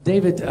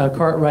David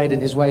Cartwright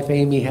and his wife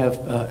Amy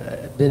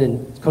have been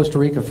in Costa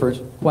Rica for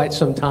quite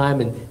some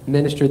time and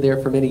ministered there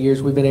for many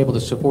years. We've been able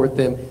to support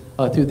them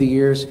through the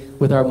years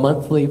with our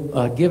monthly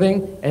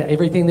giving.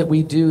 Everything that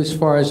we do as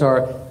far as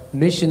our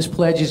missions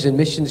pledges and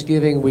missions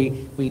giving,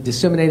 we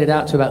disseminate it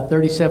out to about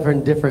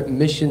 37 different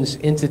missions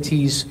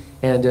entities.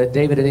 And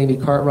David and Amy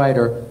Cartwright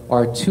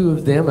are two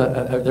of them.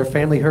 Their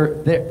family,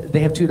 they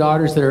have two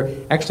daughters that are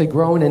actually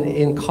grown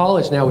in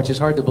college now, which is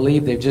hard to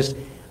believe. They've just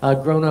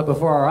grown up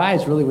before our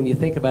eyes, really, when you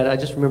think about it. I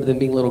just remember them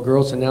being little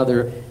girls, and now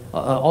they're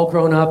all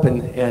grown up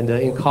and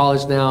in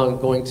college now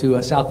and going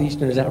to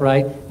Southeastern, is that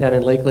right, down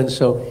in Lakeland?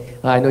 So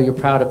I know you're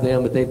proud of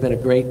them, but they've been a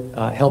great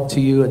help to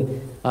you,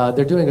 and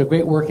they're doing a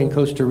great work in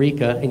Costa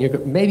Rica, and you're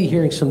maybe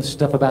hearing some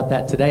stuff about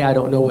that today. I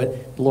don't know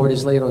what the Lord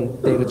has laid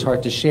on David's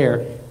heart to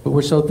share, but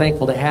we're so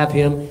thankful to have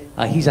him.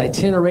 He's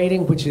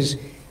itinerating, which is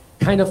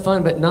kind of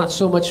fun, but not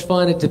so much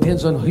fun. It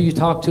depends on who you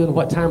talk to and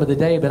what time of the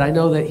day, but I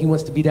know that he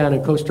wants to be down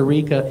in Costa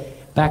Rica,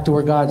 back to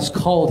where God has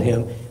called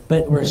him.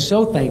 But we're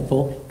so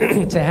thankful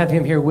to have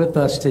him here with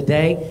us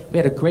today. We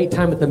had a great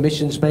time at the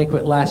missions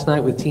banquet last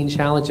night with Teen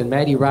Challenge and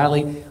Maddie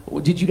Riley.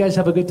 Did you guys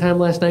have a good time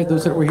last night?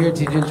 Those that were here,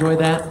 did you enjoy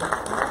that?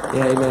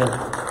 Yeah,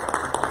 amen.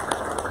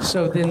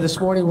 So then this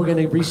morning we're going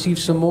to receive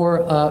some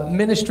more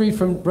ministry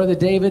from Brother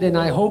David, and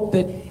I hope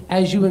that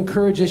as you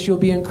encourage us, you'll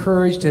be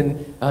encouraged,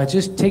 and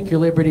just take your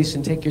liberties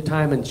and take your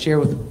time and share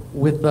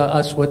with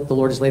us what the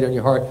Lord has laid on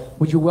your heart.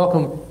 Would you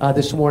welcome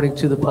this morning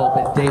to the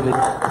pulpit, David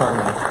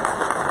Cartwright.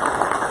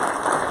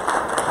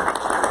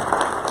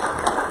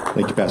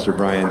 Thank you, Pastor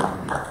Brian.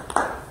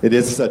 It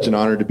is such an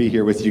honor to be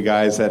here with you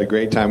guys. I had a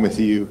great time with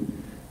you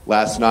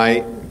last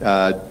night.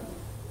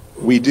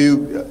 We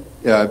do...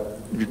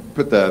 you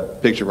put the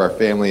picture of our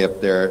family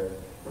up there.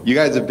 You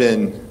guys have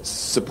been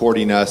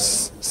supporting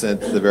us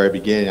since the very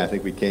beginning. I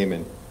think we came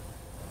in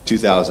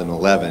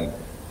 2011.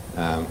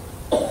 I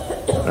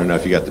don't know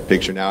if you got the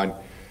picture now. And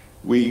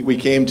we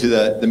came to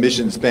the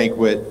missions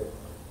banquet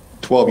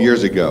 12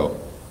 years ago.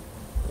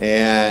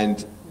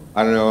 And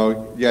I don't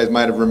know, you guys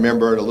might have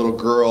remembered a little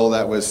girl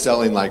that was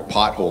selling like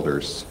pot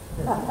holders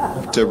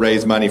to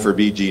raise money for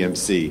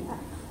BGMC.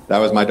 That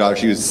was my daughter.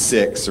 She was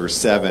 6 or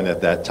 7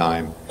 at that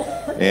time.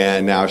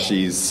 And now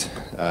she's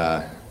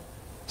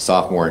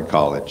sophomore in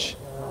college.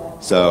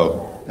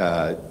 So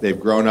they've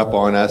grown up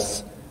on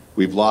us.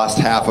 We've lost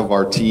half of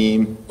our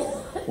team.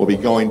 We'll be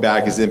going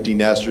back as empty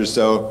nesters.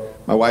 So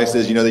my wife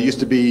says, they used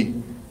to be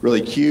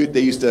really cute.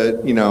 They used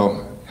to,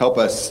 help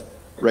us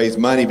raise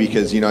money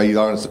because, you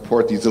want to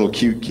support these little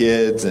cute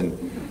kids. And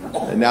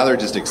now they're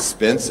just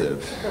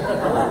expensive.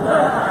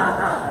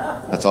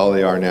 That's all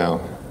they are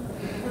now.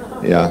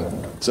 Yeah.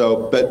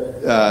 So,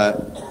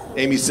 but...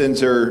 Amy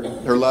sends her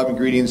love and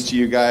greetings to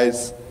you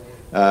guys,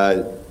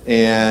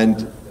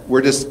 and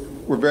we're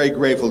very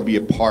grateful to be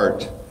a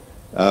part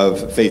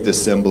of Faith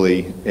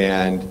Assembly.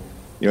 And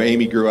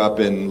Amy grew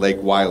up in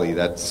Lake Wylie.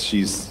 This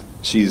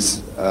is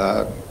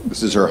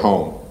her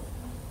home,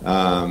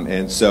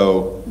 and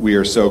so we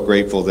are so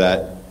grateful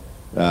that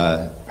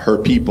her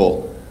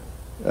people,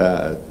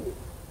 that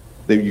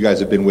you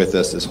guys have been with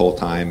us this whole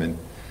time. And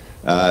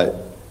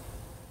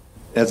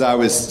as I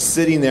was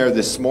sitting there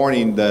this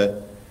morning,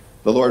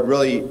 the Lord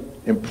really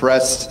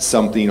impressed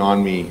something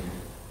on me.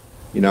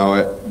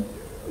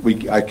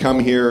 I come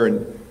here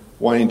and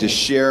wanting to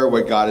share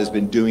what God has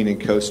been doing in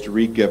Costa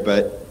Rica,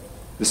 but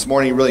this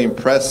morning really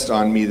impressed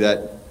on me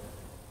that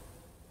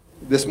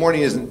this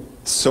morning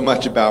isn't so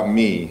much about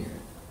me,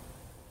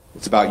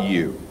 it's about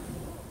you.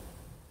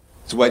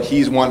 It's what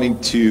He's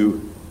wanting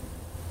to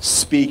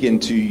speak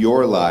into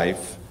your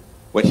life,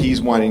 what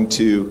He's wanting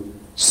to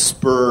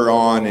spur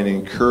on and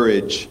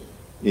encourage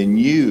in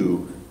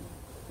you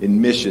in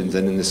missions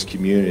and in this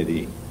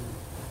community,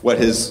 what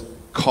His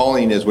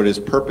calling is, what His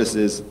purpose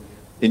is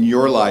in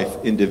your life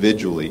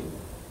individually.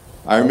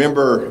 I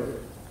remember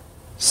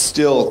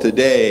still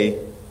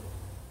today,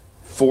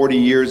 40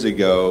 years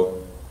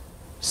ago,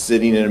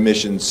 sitting in a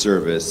missions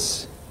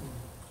service,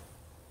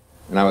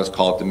 and I was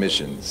called to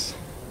missions.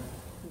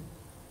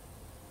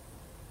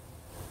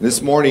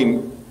 This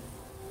morning,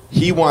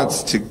 He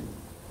wants to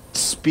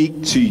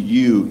speak to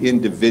you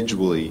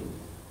individually,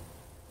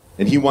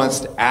 and He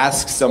wants to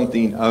ask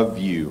something of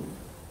you.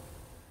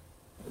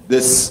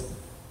 This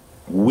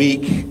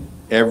week,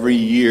 every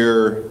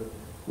year,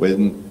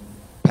 when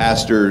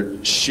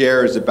Pastor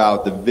shares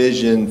about the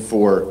vision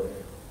for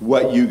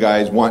what you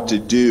guys want to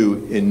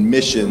do in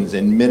missions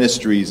and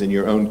ministries in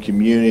your own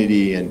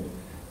community, and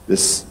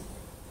this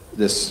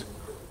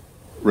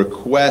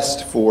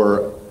request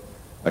for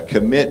a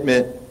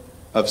commitment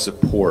of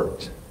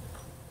support.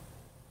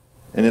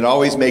 And it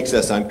always makes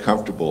us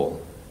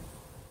uncomfortable.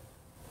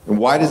 And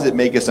why does it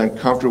make us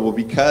uncomfortable?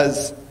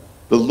 Because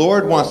the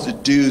Lord wants to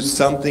do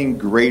something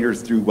greater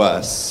through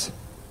us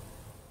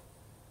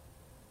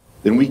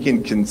than we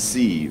can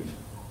conceive.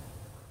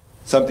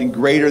 Something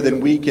greater than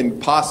we can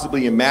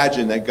possibly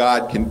imagine that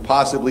God can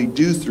possibly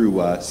do through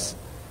us,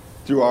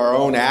 through our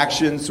own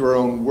actions, through our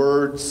own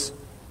words,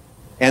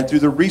 and through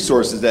the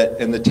resources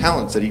and the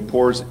talents that He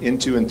pours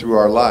into and through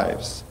our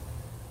lives.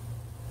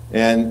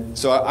 And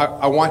so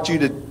I want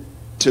you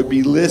to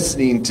be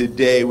listening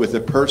today with a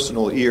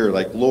personal ear,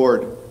 like,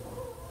 Lord,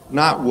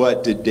 not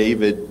what did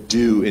David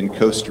do in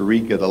Costa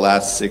Rica the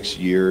last 6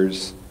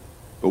 years,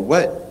 but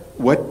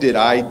what did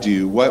I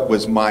do? What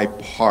was my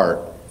part?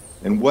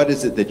 And what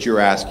is it that you're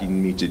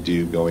asking me to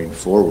do going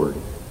forward?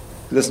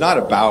 Because it's not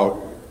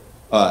about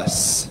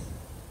us.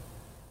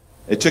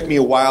 It took me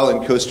a while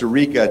in Costa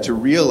Rica to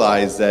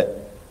realize that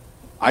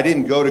I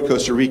didn't go to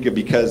Costa Rica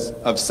because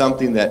of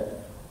something that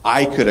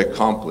I could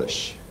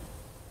accomplish.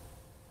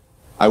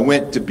 I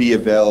went to be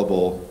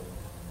available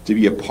to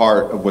be a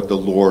part of what the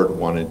Lord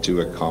wanted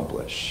to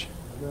accomplish.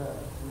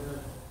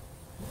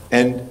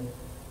 And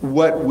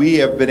what we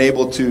have been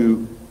able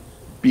to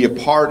be a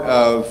part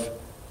of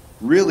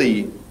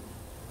really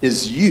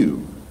is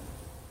you.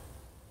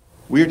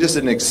 We're just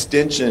an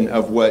extension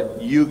of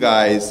what you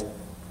guys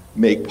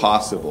make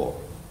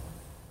possible.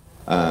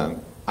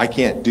 I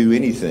can't do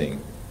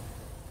anything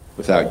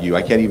without you.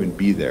 I can't even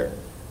be there.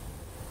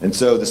 And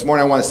so this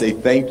morning I want to say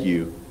thank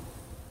you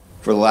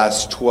for the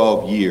last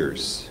 12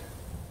 years.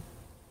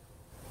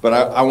 But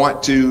I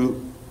want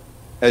to,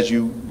 as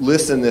you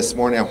listen this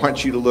morning, I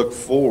want you to look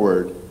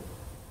forward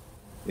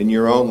in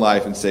your own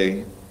life and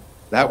say,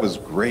 that was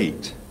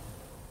great.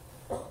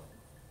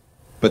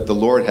 But the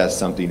Lord has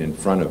something in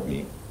front of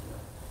me.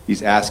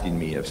 He's asking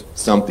me of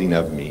something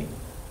of me.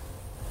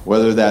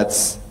 Whether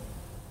that's,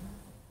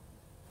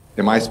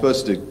 am I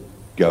supposed to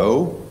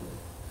go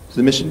to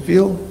the mission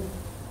field?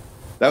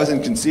 That was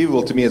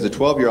inconceivable to me as a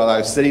 12-year-old. I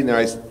was sitting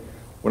there,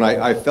 when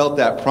I felt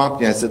that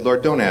prompting, I said,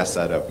 Lord, don't ask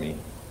that of me.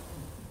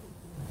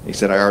 He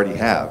said, I already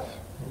have.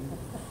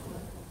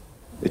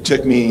 It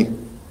took me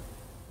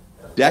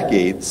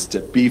decades to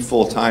be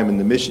full-time in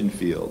the mission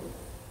field.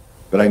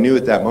 But I knew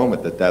at that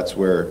moment that that's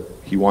where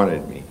he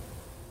wanted me.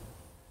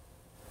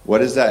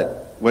 What is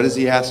that? What is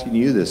he asking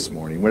you this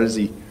morning? What is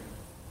he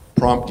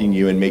prompting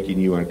you and making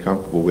you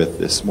uncomfortable with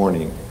this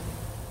morning?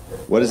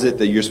 What is it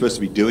that you're supposed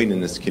to be doing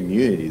in this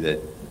community that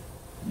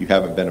you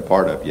haven't been a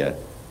part of yet?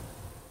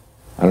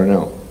 I don't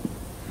know.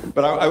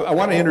 But I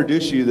want to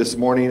introduce you this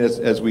morning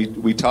as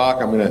we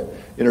talk. I'm going to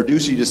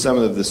introduce you to some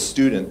of the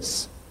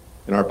students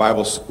in our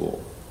Bible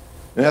school.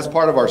 And that's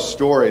part of our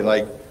story.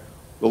 Like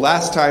the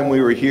last time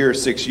we were here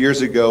 6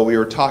 years ago, we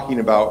were talking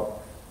about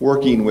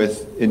working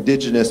with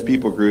indigenous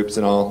people groups,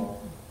 and I'll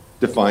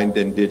define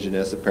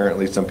indigenous.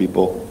 Apparently some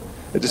people,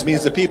 it just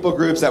means the people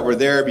groups that were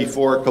there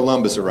before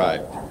Columbus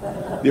arrived.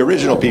 The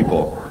original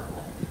people.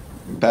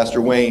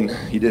 Pastor Wayne,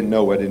 he didn't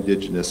know what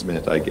indigenous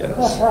meant, I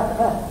guess.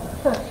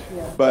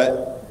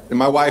 And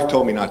my wife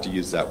told me not to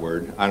use that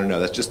word. I don't know.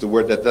 That's just the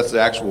word. That's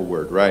the actual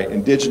word, right?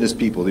 Indigenous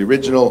people, the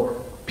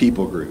original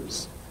people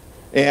groups.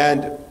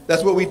 And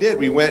that's what we did.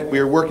 We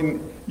were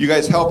working. You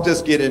guys helped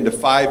us get into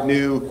 5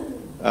 new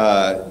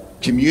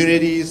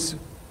communities.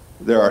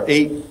 There are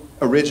 8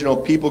 original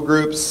people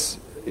groups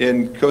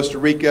in Costa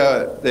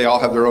Rica. They all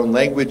have their own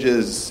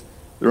languages,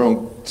 their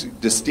own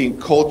distinct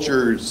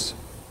cultures.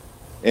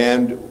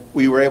 And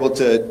we were able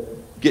to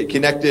get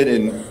connected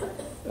and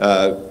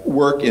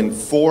work in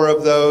 4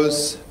 of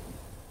those.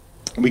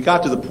 And we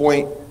got to the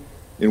point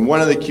in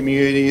one of the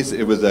communities,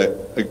 it was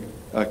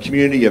a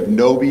community of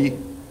Nobi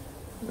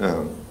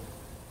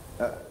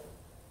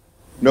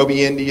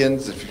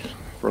Indians,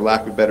 for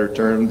lack of a better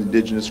term, the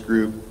indigenous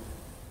group.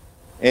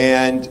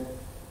 And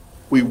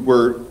we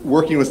were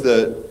working with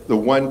the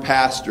one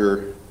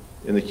pastor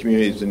in the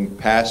community who's been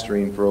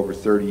pastoring for over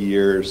 30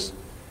 years.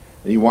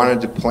 And he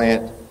wanted to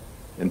plant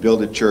and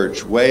build a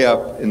church way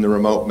up in the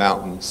remote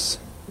mountains.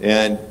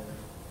 And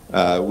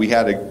we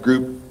had a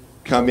group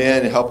come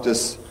in and helped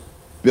us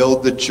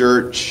build the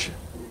church.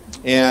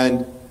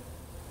 And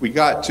we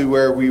got to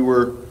where we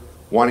were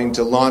wanting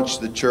to launch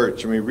the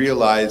church, and we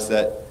realized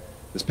that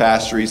this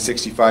pastor, he's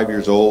 65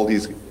 years old,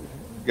 he's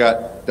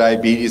got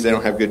diabetes, they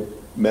don't have good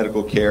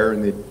medical care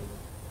in the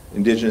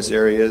indigenous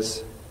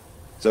areas.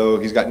 So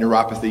he's got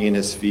neuropathy in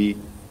his feet,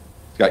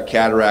 he's got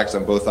cataracts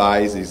on both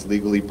eyes, he's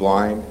legally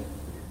blind.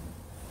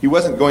 He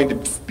wasn't going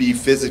to be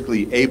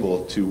physically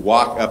able to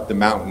walk up the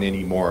mountain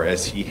anymore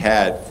as he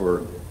had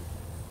for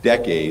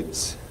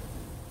decades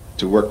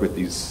to work with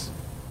these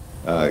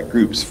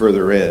groups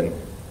further in.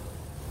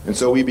 And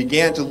so we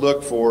began to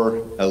look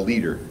for a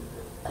leader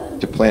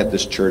to plant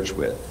this church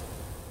with.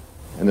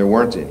 And there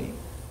weren't any.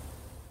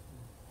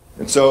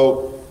 And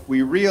so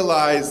we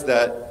realized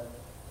that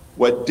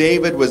what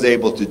David was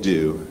able to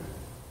do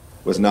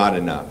was not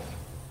enough.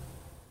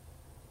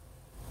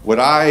 What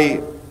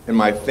I and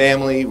my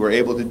family were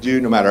able to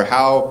do, no matter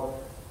how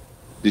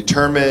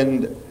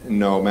determined,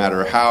 no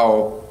matter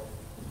how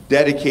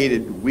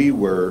dedicated we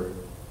weren't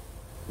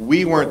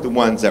the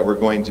ones that were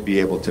going to be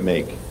able to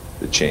make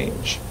the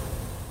change.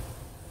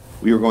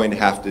 We were going to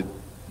have to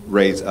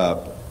raise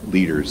up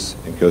leaders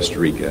in Costa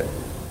Rica.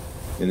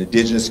 In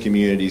indigenous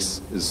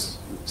communities is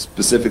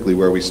specifically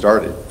where we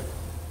started.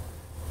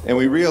 And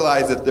we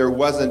realized that there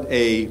wasn't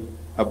a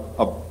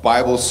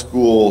Bible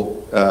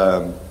school,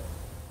 the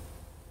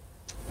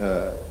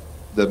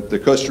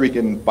Costa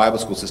Rican Bible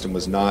school system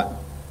was not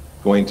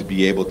going to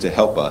be able to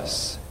help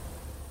us.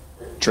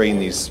 train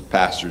these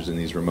pastors in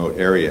these remote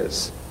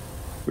areas.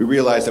 We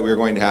realized that we were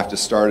going to have to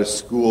start a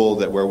school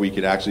where we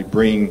could actually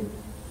bring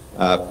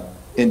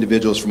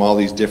individuals from all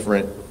these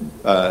different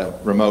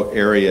remote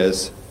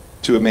areas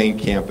to a main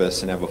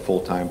campus and have a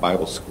full-time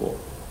Bible school.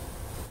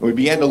 And we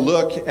began to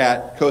look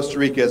at Costa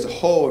Rica as a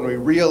whole, and we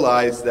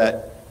realized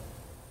that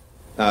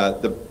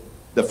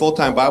the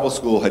full-time Bible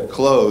school had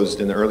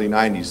closed in the early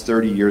 90s,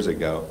 30 years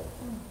ago.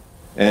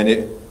 And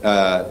it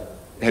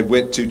had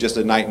went to just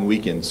a night and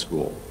weekend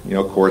school,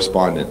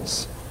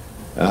 correspondence,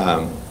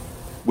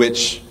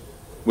 which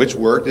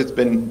worked. It's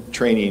been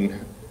training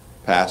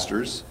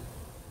pastors,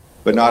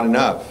 but not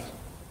enough.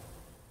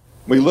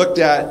 We looked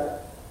at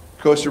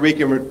Costa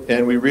Rica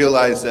and we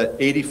realized that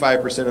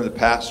 85% of the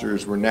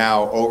pastors were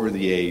now over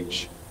the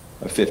age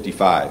of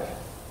 55.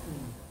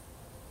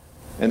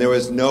 And there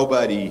was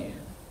nobody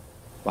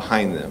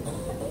behind them.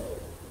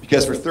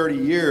 Because for 30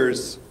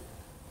 years,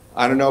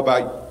 I don't know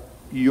about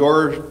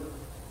your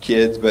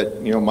kids,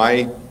 but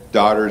my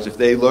daughters, if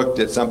they looked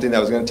at something that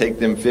was going to take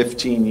them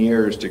 15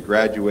 years to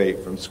graduate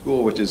from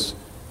school, which is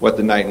what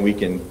the night and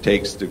weekend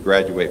takes to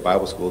graduate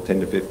Bible school,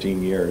 10 to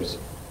 15 years,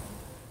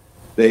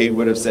 they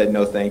would have said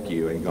no thank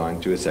you and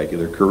gone to a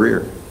secular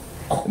career.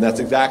 And that's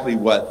exactly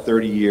what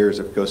 30 years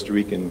of Costa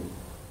Rican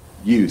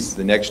youth,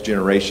 the next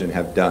generation,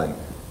 have done.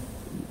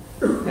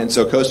 And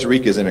so Costa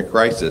Rica is in a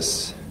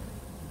crisis.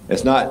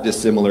 It's not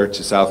dissimilar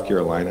to South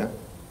Carolina.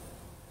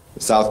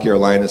 South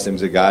Carolina,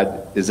 Assemblies of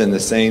God, is in the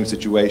same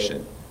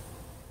situation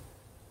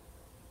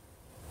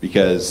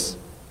because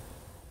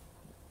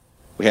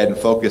we hadn't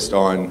focused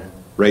on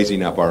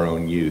raising up our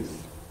own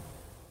youth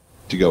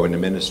to go into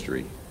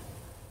ministry.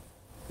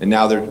 And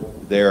now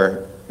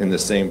they're in the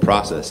same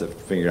process of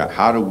figuring out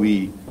how do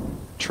we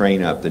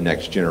train up the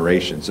next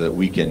generation so that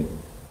we can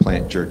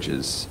plant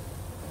churches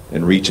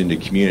and reach into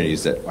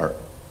communities that are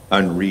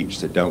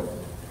unreached, that don't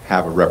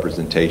have a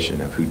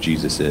representation of who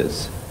Jesus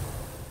is.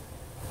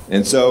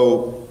 And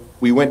so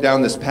we went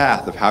down this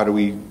path of how do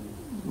we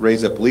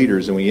raise up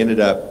leaders, and we ended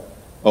up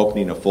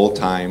opening a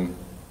full-time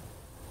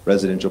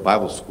residential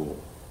Bible school.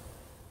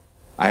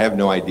 I have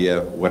no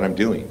idea what I'm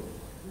doing.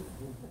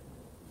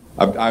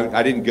 I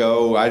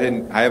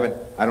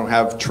don't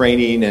have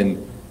training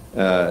in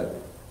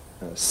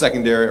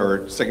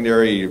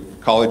secondary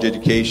college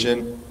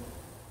education,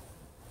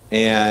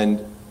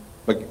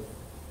 but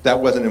that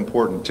wasn't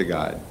important to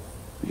God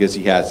because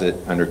He has it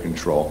under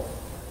control.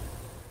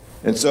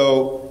 And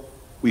so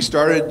we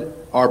started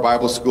our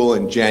Bible school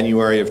in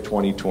January of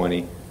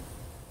 2020.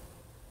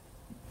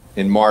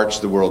 In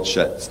March, the world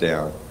shuts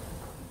down.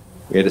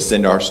 We had to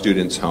send our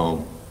students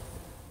home.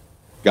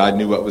 God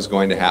knew what was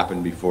going to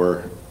happen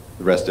before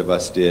the rest of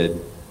us did.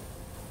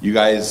 You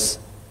guys,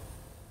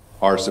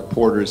 our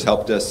supporters,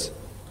 helped us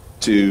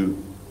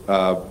to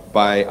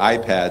buy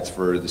iPads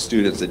for the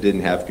students that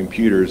didn't have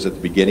computers at the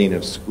beginning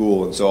of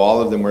school. And so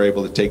all of them were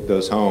able to take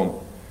those home,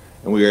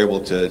 and we were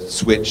able to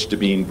switch to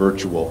being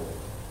virtual.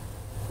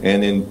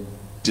 And in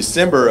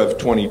December of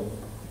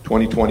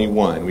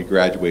 2021, we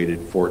graduated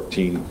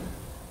 14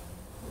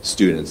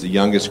 students, the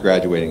youngest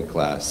graduating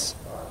class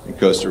in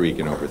Costa Rica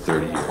in over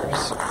 30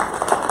 years.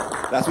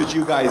 That's what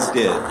you guys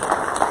did.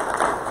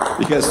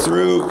 Because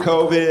through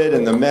COVID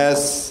and the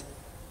mess,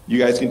 you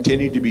guys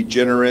continued to be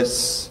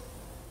generous.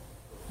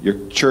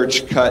 Your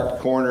church cut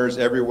corners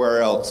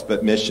everywhere else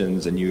but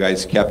missions, and you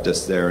guys kept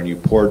us there, and you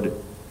poured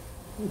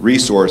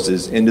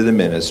resources into the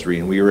ministry,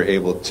 and we were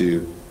able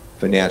to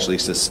financially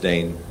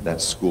sustain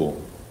that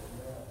school.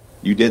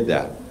 You did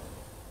that.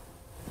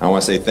 I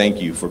want to say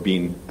thank you for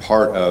being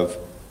part of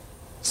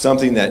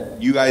something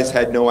that you guys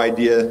had no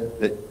idea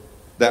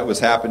that was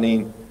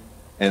happening,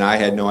 and I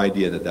had no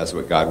idea that that's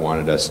what God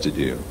wanted us to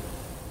do.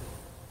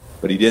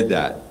 But He did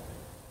that.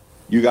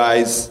 You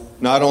guys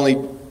not only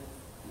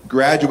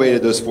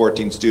graduated those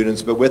 14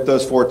 students, but with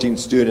those 14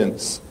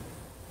 students,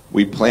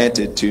 we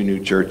planted 2 new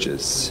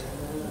churches.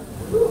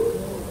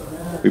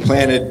 We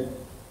planted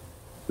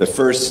the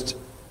first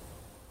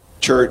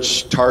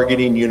church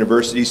targeting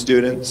university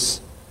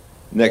students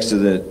next to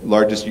the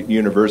largest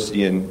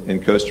university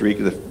in Costa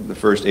Rica, the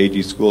first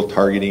AG school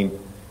targeting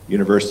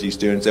university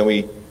students. And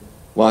we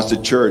launched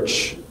a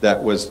church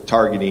that was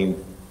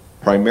targeting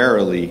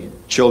primarily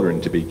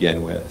children to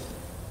begin with.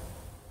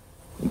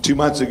 And 2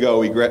 months ago,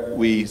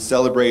 we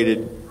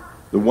celebrated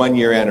the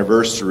 1-year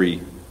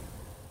anniversary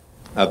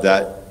of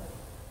that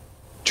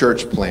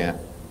church plant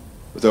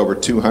with over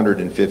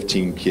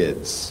 215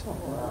 kids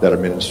that are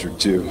ministered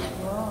to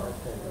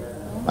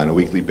on a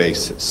weekly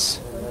basis.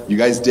 You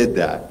guys did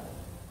that.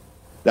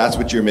 That's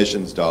what your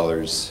missions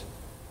dollars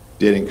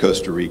did in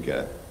Costa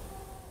Rica.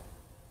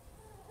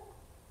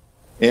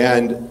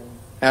 And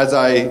as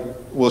I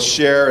will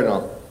share, and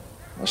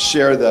I'll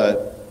share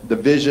the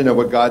vision of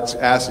what God's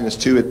asking us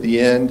to at the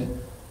end,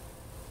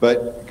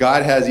 but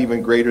God has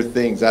even greater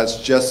things.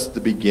 That's just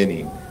the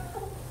beginning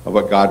of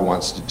what God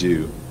wants to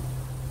do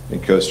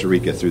in Costa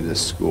Rica through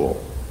this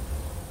school.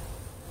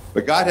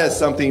 But God has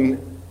something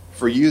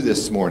for you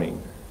this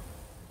morning.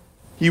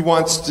 He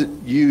wants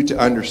you to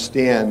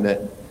understand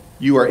that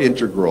you are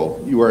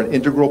integral. You are an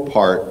integral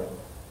part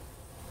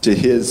to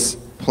his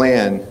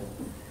plan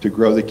to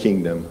grow the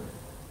kingdom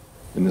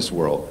in this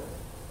world,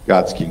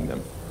 God's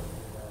kingdom.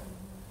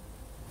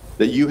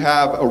 That you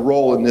have a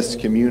role in this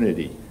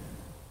community.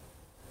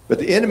 But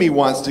the enemy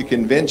wants to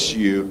convince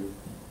you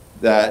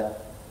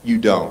that you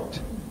don't.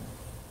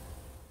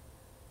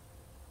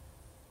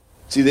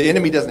 See, the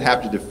enemy doesn't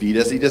have to defeat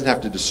us. He doesn't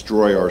have to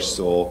destroy our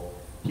soul.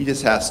 He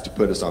just has to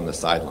put us on the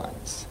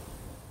sidelines.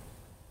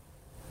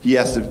 He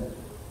has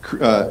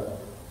to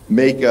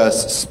make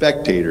us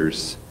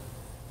spectators,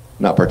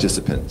 not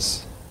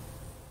participants.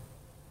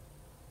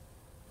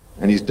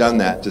 And he's done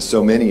that to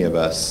so many of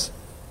us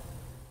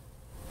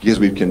because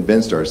we've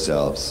convinced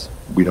ourselves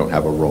we don't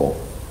have a role.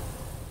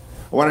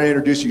 I want to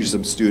introduce you to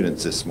some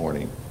students this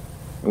morning.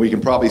 And we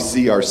can probably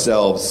see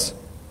ourselves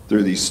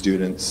through these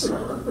students.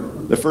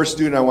 The first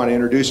student I want to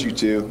introduce you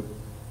to,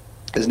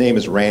 his name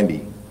is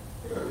Randy.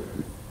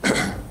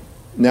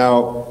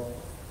 Now,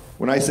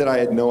 when I said I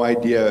had no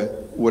idea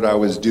what I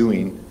was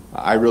doing,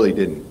 I really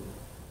didn't.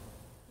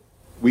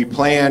 We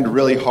planned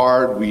really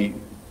hard. We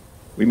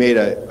made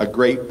a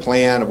great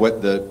plan of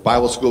what the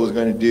Bible school was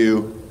going to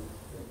do.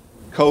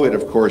 COVID,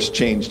 of course,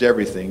 changed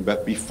everything.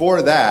 But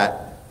before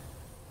that,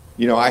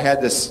 I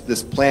had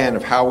this plan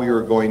of how we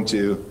were going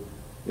to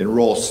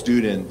enroll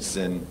students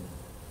and,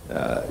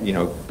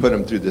 put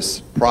them through this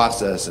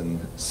process and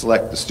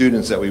select the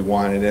students that we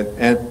wanted. And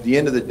at the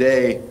end of the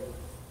day,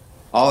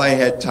 all I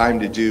had time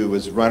to do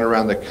was run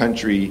around the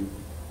country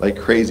like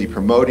crazy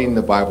promoting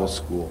the Bible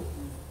school,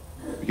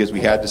 because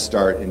we had to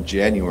start in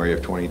January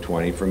of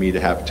 2020 for me to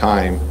have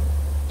time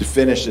to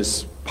finish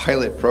this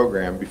pilot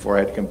program before I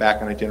had to come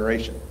back on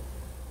itineration.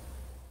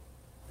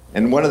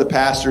 And one of the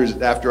pastors,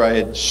 after I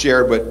had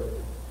shared what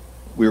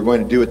we were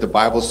going to do at the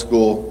Bible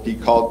school, he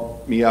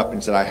called me up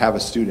and said, "I have a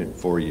student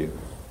for you."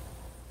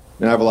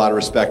 And I have a lot of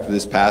respect for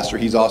this pastor.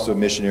 He's also a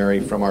missionary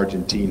from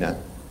Argentina.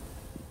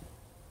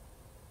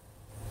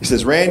 He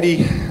says,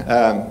 "Randy,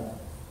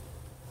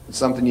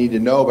 something you need to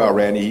know about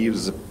Randy,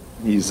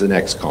 he's an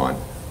ex-con."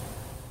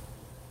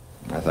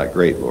 I thought,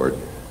 great, Lord.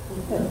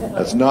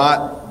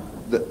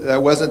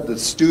 That wasn't the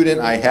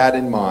student I had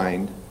in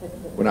mind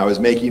when I was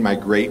making my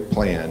great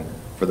plan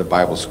for the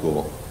Bible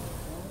school.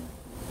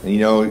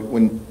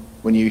 And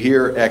when you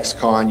hear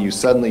ex-con, you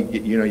suddenly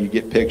you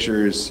get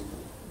pictures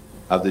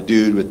of the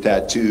dude with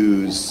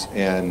tattoos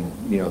and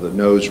the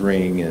nose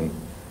ring, and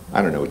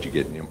I don't know what you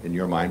get in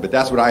your mind, but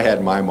that's what I had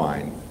in my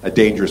mind, a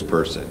dangerous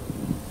person.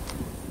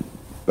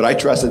 But I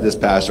trusted this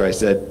pastor. I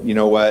said, you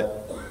know what?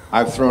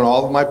 I've thrown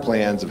all of my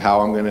plans of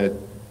how I'm going to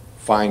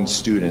find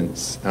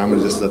students, and I'm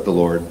going to just let the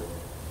Lord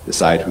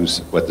decide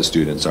what the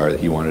students are that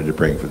he wanted to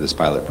bring for this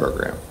pilot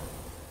program.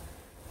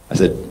 I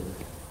said,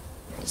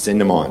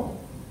 send them on.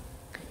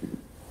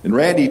 And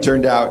Randy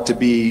turned out to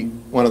be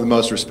one of the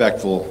most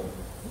respectful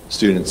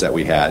students that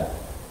we had.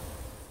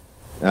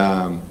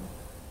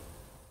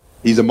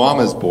 He's a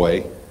mama's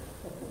boy,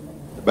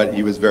 but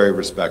he was very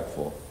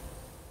respectful.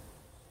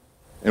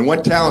 And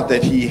one talent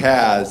that he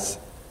has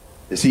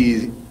is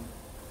he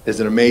is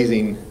an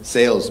amazing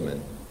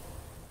salesman.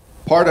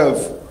 Part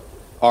of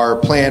our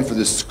plan for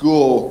the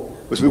school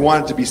was we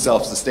wanted to be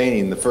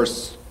self-sustaining. The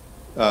first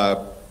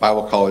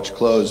Bible college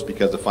closed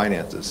because of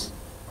finances.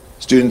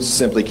 Students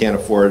simply can't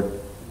afford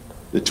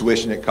the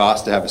tuition it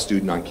costs to have a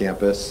student on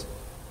campus,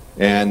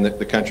 and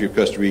the country of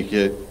Costa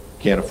Rica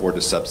can't afford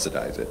to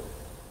subsidize it.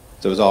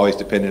 So it was always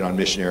dependent on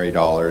missionary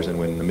dollars, and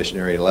when the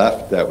missionary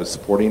left that was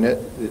supporting it,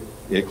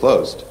 it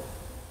closed.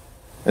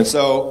 And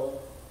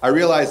so I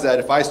realized that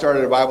if I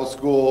started a Bible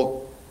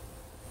school,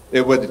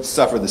 it would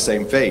suffer the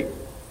same fate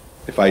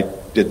if I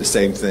did the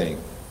same thing.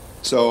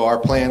 So our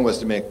plan was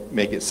to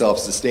make it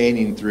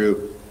self-sustaining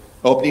through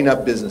opening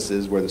up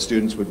businesses where the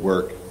students would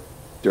work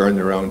to earn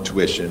their own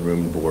tuition,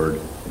 room and board.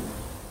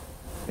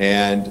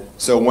 And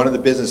so one of the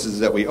businesses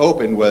that we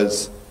opened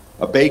was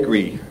a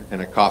bakery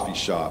and a coffee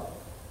shop.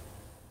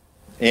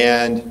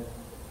 And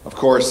of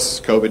course,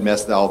 COVID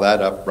messed all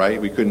that up, right?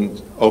 We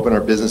couldn't open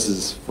our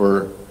businesses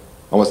for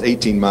almost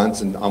 18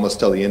 months and almost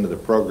till the end of the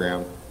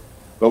program.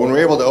 But when we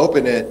were able to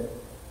open it,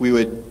 we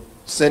would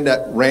send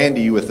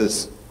Randy with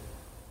this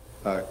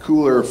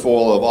cooler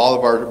full of all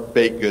of our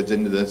baked goods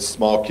into this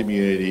small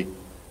community.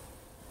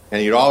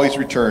 And he'd always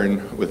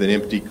return with an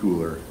empty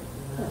cooler,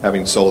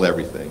 having sold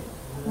everything.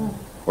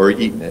 Or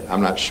eaten it,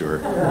 I'm not sure.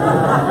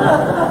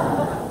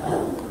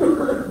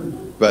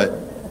 But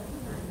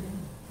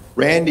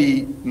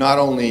Randy not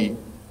only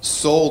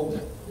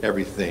sold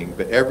everything,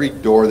 but every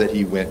door that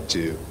he went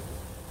to,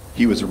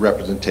 he was a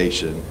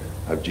representation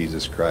of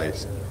Jesus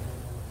Christ.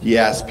 He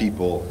asked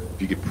people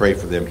if you could pray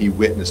for them. He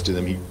witnessed to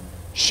them. He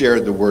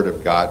shared the word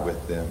of God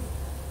with them.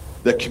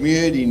 The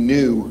community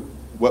knew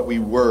what we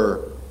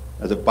were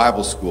as a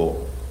Bible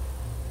school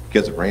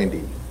because of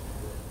Randy.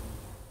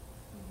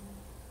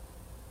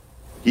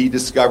 He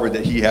discovered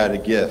that he had a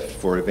gift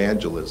for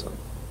evangelism.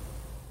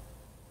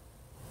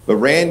 But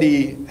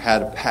Randy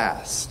had a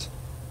past.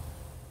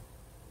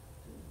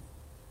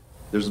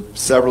 There's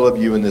several of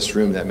you in this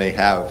room that may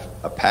have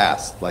a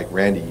past. Like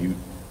Randy,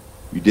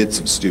 you did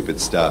some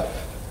stupid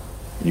stuff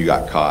and you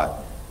got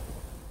caught.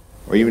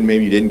 Or even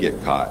maybe you didn't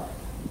get caught,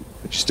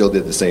 but you still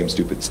did the same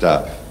stupid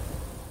stuff.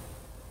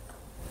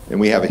 And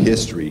we have a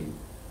history.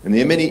 And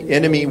the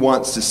enemy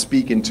wants to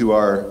speak into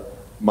our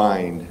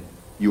mind,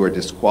 you are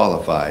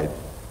disqualified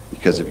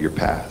because of your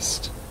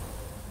past.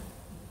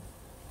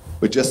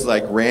 But just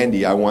like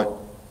Randy, I want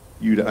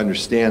you to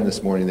understand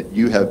this morning that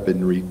you have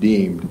been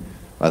redeemed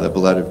by the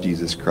blood of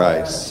Jesus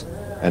Christ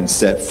and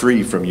set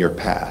free from your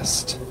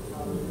past.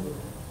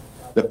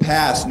 The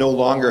past no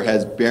longer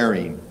has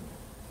bearing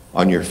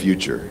on your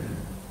future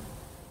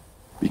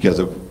because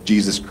of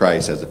Jesus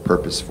Christ has a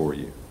purpose for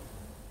you.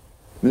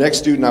 The next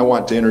student I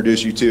want to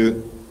introduce you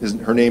to,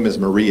 her name is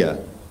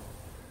Maria.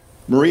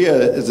 Maria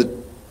is a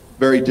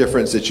very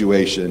different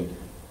situation.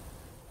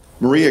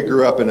 Maria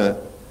grew up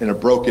in a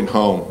broken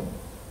home.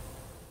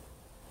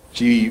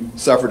 She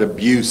suffered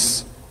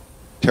abuse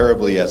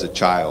terribly as a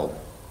child,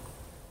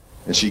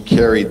 and she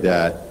carried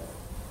that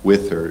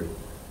with her.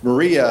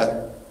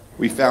 Maria,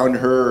 we found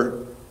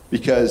her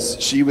because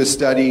she was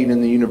studying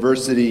in the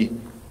university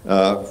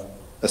a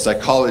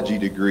psychology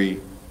degree,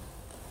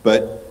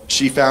 but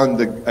she found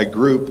a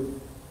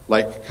group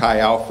like Chi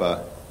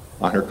Alpha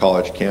on her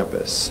college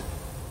campus.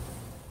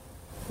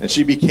 And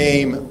she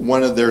became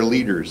one of their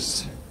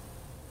leaders.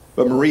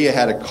 But Maria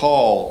had a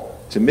call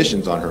to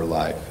missions on her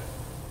life.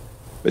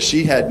 But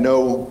she had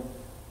no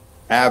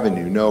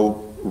avenue,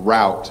 no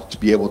route to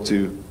be able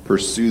to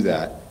pursue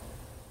that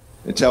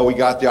until we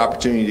got the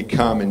opportunity to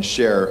come and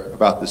share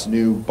about this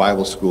new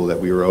Bible school that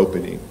we were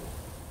opening.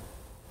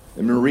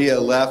 And Maria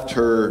left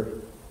her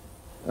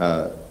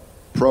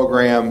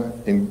program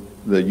in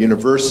the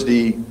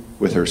university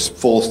with her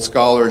full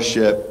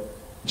scholarship.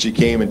 She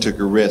came and took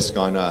a risk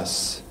on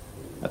us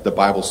at the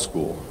Bible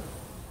school.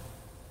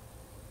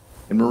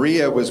 And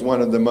Maria was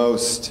one of the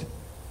most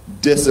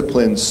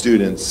disciplined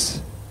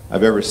students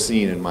I've ever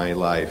seen in my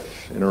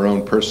life, in her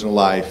own personal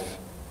life,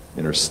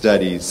 in her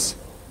studies,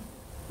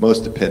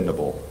 most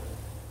dependable.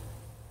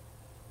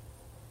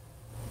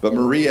 But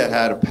Maria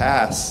had a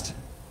past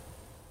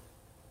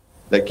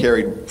that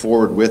carried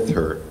forward with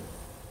her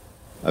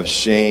of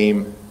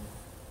shame,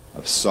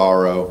 of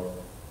sorrow.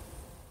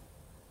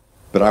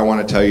 But I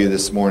want to tell you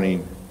this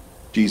morning,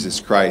 Jesus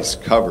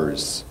Christ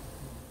covers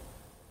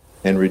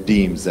and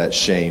redeems that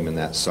shame and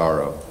that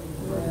sorrow.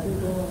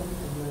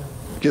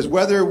 Because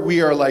whether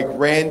we are like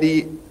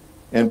Randy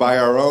and by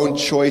our own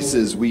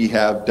choices we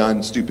have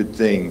done stupid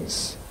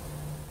things,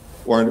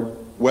 or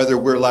whether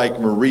we're like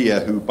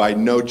Maria who by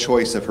no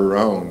choice of her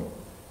own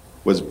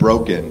was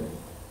broken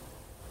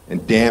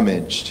and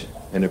damaged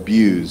and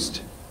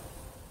abused,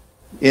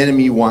 the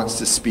enemy wants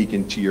to speak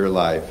into your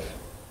life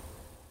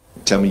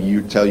and tell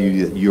you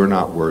that you're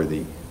not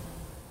worthy.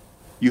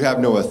 You have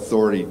no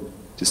authority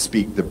to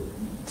speak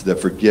the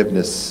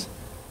forgiveness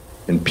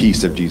and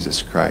peace of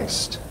Jesus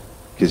Christ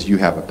because you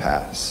have a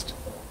past.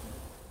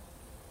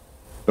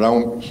 But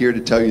I'm here to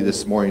tell you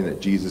this morning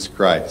that Jesus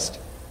Christ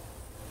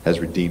has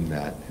redeemed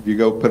that. If you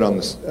go put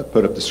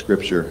up the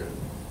scripture,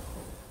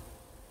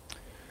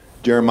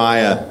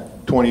 Jeremiah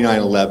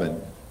 29:11.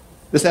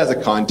 This has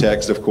a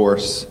context, of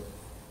course.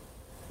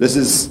 This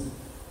is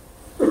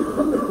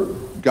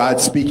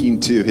God speaking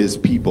to his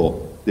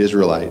people, the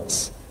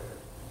Israelites,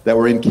 that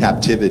were in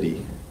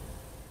captivity,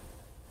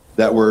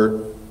 that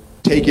were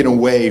taken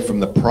away from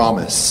the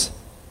promise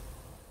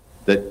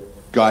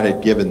that God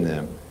had given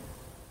them.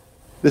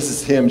 This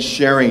is him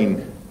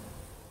sharing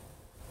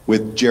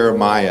with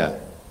Jeremiah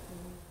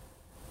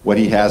what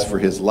he has for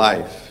his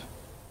life.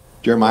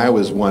 Jeremiah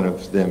was one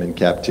of them in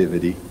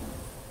captivity.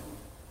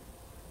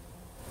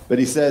 But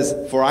he says,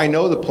 "For I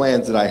know the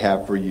plans that I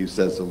have for you,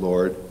 says the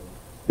Lord.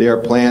 They are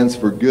plans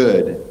for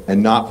good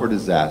and not for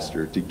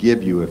disaster, to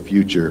give you a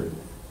future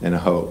and a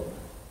hope."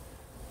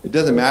 It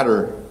doesn't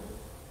matter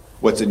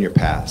what's in your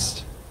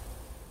past.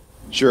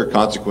 Sure,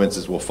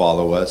 consequences will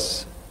follow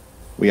us.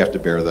 We have to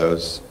bear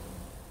those.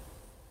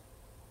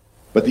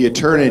 But the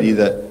eternity,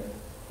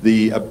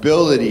 the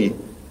ability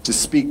to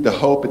speak the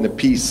hope and the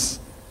peace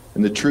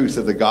and the truth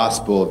of the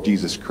gospel of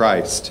Jesus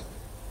Christ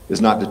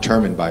is not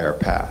determined by our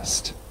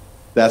past.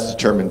 That's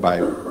determined by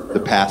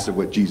the past of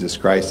what Jesus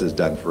Christ has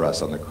done for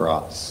us on the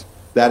cross.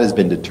 That has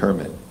been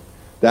determined.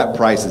 That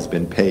price has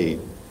been paid.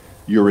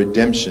 Your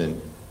redemption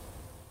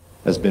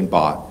has been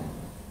bought.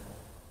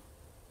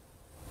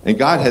 And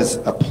God has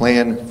a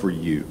plan for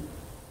you.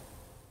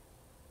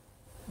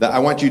 That I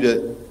want you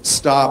to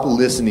stop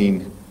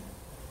listening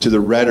to the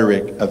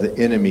rhetoric of the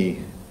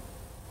enemy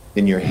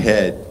in your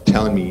head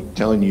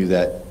telling you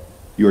that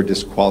you are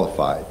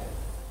disqualified.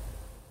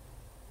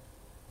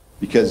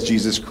 Because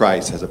Jesus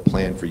Christ has a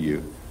plan for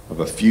you of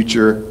a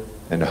future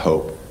and a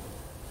hope.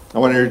 I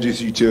want to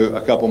introduce you to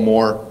a couple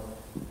more.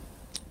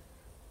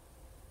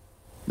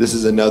 This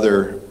is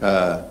another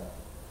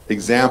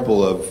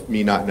example of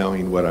me not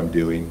knowing what I'm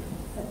doing.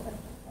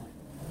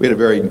 We had a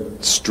very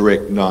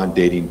strict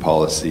non-dating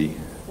policy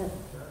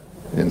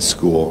in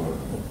school.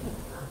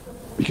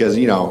 Because,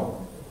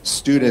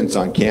 students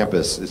on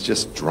campus, it's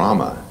just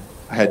drama.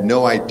 I had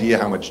no idea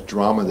how much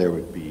drama there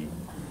would be.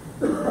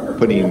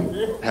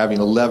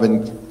 Having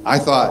 11, I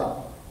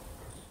thought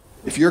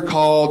If you're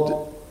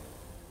called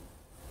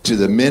to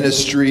the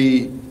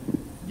ministry,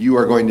 you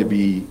are going to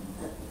be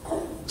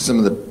some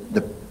of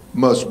the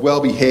most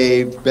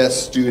well-behaved,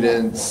 best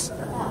students.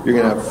 You're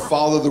going to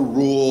follow the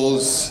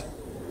rules.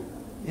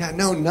 Yeah,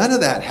 no, none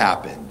of that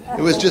happened.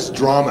 It was just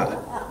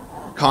drama,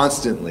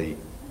 constantly.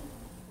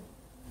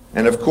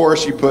 And of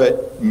course, you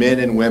put men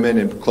and women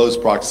in close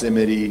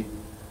proximity,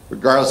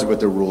 regardless of what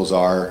the rules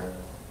are.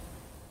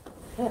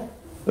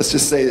 Let's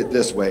just say it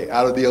this way.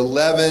 Out of the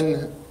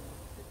 11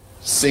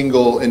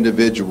 single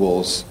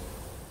individuals,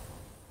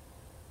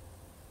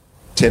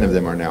 10 of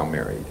them are now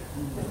married.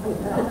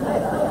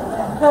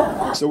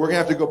 So we're going to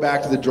have to go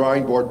back to the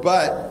drawing board,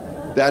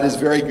 but that is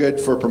very good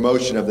for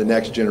promotion of the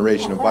next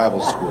generation of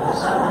Bible schools.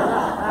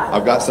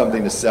 I've got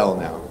something to sell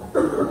now.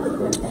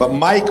 But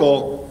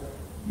Michael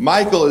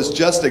is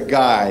just a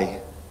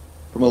guy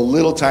from a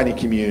little tiny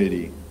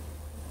community.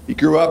 He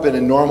grew up in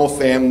a normal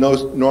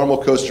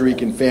Costa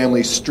Rican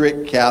family,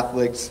 strict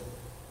Catholics.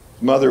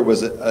 His mother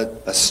was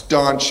a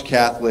staunch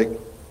Catholic.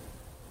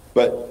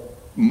 But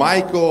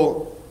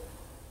Michael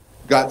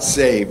got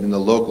saved in the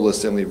local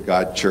Assembly of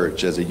God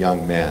church as a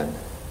young man.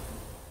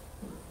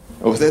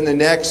 Within the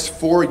next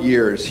 4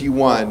 years, he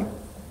won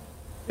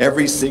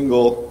every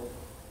single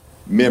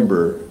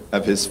member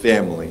of his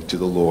family to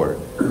the Lord,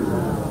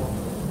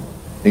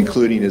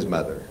 including his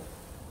mother.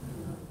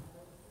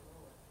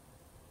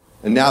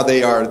 And now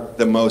they are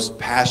the most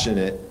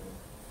passionate,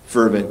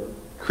 fervent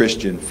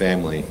Christian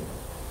family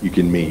you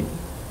can meet.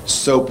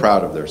 So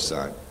proud of their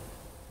son.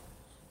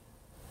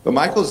 But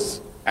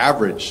Michael's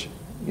average.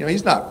 You know,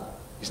 he's not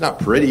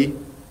pretty.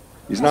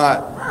 He's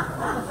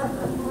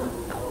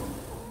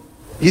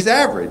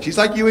average. He's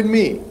like you and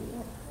me.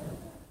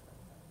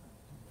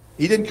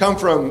 He didn't come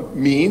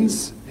from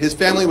means. His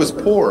family was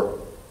poor.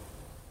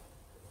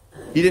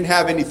 He didn't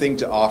have anything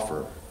to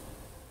offer.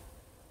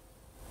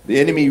 The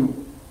enemy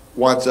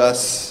wants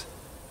us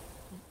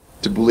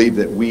to believe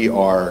that we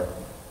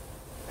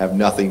have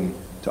nothing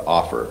to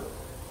offer,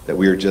 that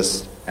we are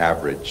just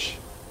average.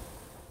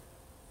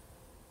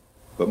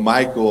 But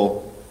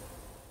Michael,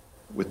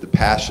 with the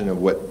passion of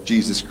what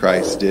Jesus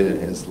Christ did in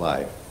his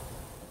life,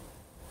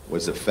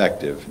 was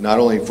effective, not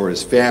only for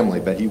his family,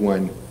 but he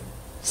won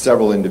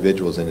several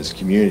individuals in his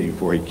community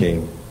before he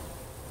came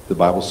to the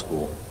Bible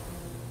school.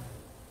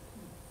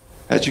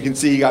 As you can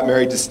see, he got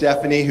married to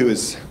Stephanie, who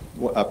is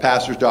a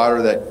pastor's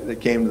daughter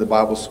that came to the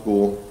Bible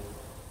school.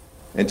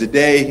 And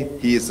today,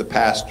 he is the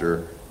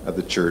pastor of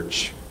the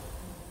church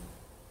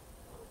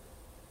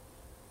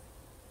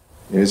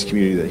in his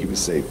community that he was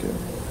saved in.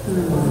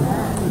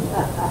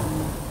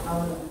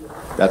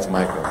 That's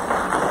Michael.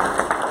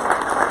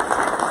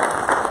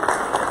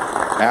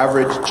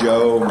 Average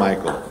Joe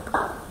Michael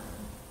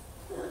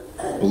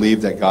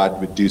believed that God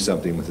would do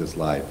something with his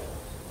life.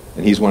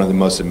 And he's one of the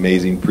most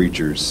amazing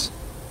preachers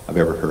I've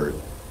ever heard.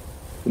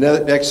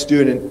 The next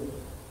student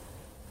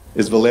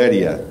is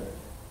Valeria.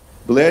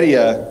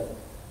 Valeria.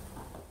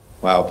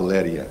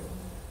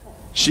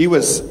 She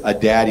was a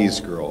daddy's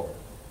girl.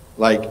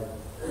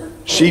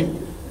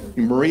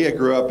 Maria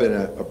grew up in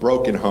a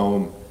broken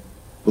home.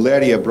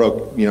 Valeria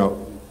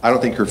I don't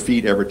think her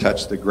feet ever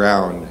touched the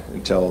ground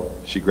until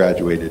she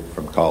graduated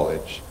from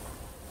college.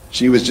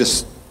 She was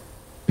just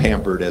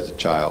pampered as a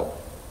child.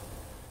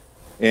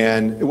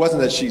 And it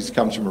wasn't that she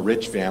comes from a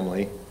rich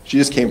family. She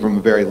just came from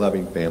a very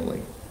loving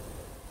family.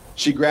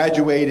 She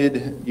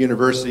graduated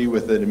university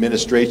with an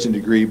administration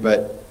degree,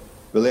 but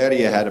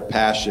Valeria had a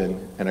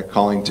passion and a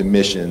calling to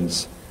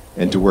missions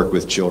and to work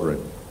with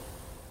children.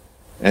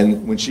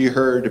 And when she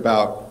heard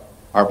about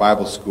our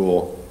Bible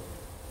school,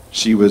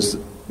 she was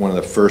one of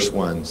the first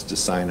ones to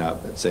sign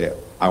up and say,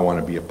 I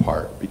want to be a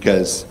part,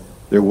 because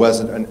there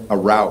wasn't a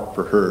route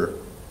for her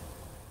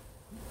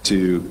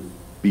to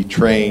be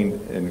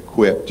trained and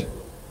equipped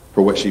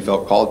for what she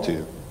felt called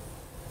to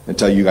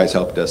until you guys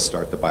helped us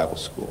start the Bible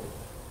school.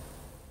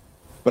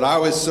 But I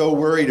was so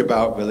worried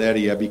about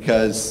Valeria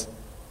because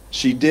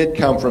she did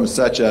come from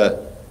such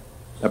a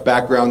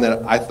background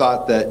that I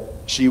thought that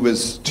she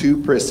was too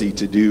prissy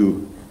to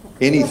do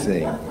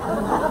anything.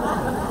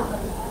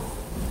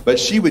 But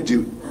she would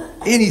do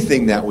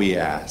anything that we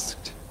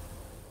asked.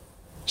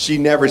 She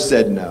never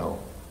said no.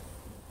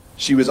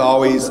 She was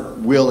always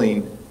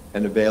willing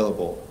and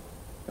available.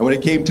 And when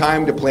it came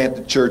time to plant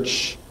the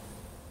church,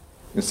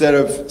 instead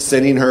of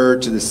sending her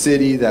to the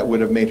city that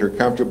would have made her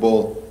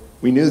comfortable,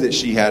 we knew that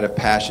she had a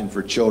passion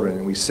for children,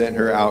 and we sent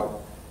her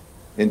out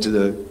into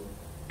the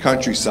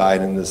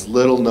countryside in this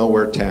little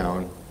nowhere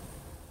town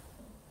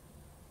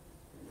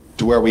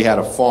to where we had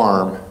a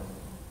farm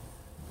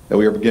that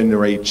we were beginning to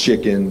raise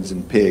chickens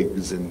and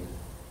pigs, and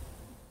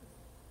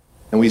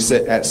we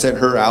sent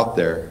her out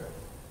there.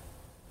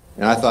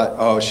 And I thought,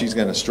 oh, she's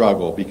going to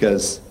struggle,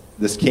 because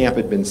this camp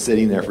had been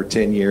sitting there for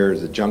 10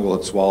 years, the jungle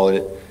had swallowed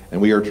it, and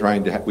we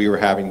were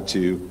having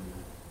to,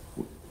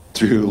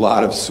 through a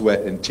lot of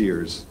sweat and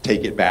tears,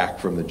 take it back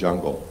from the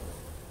jungle.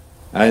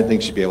 I didn't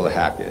think she'd be able to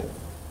hack it.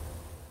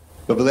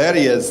 But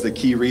Valeria is the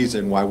key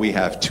reason why we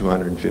have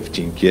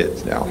 215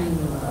 kids now.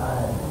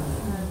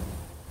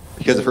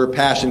 Because of her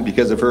passion,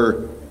 because of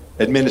her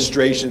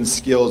administration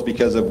skills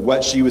because of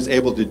what she was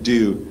able to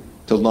do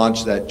to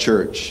launch that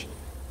church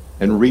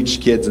and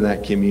reach kids in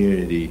that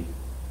community.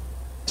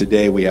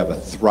 Today we have a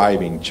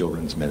thriving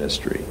children's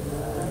ministry.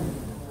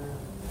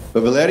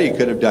 But Valeria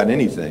could have done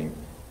anything.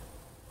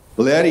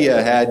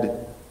 Valeria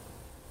had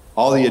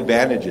all the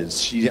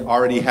advantages. She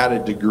already had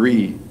a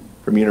degree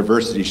from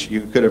university. She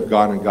could have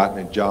gone and gotten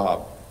a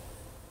job.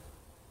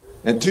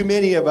 And too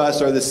many of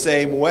us are the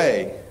same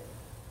way.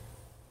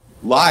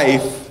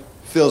 Life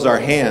fills our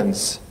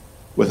hands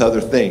with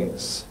other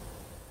things.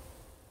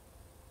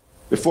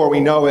 Before we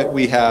know it,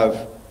 we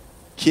have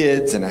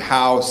kids and a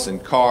house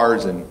and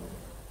cars and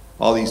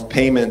all these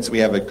payments. We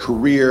have a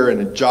career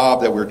and a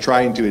job that we're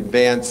trying to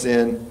advance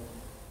in.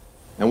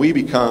 And we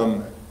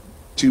become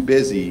too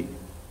busy,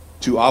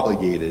 too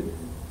obligated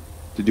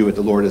to do what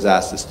the Lord has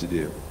asked us to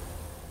do.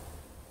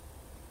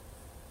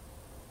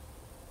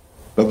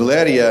 But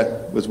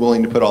Valeria was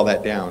willing to put all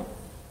that down.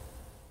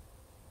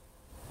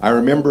 I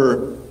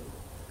remember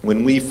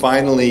when we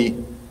finally,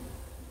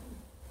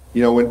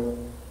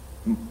 when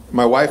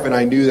my wife and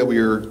I knew that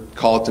we were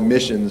called to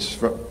missions,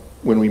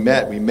 when we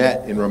met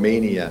in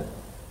Romania,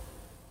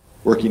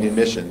 working in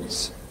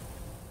missions.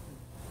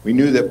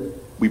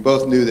 We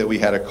both knew that we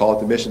had a call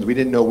to missions. We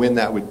didn't know when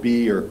that would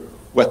be or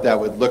what that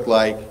would look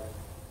like.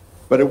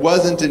 But it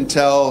wasn't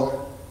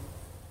until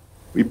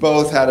we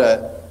both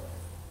had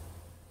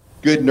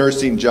good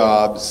nursing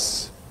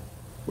jobs.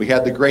 We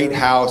had the great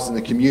house in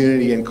the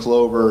community in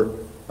Clover.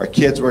 Our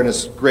kids were in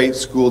a great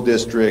school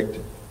district.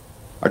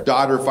 Our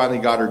daughter finally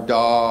got her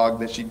dog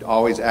that she'd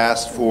always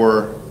asked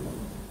for.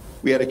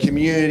 We had a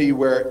community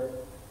where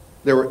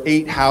there were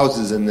 8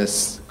 houses in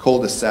this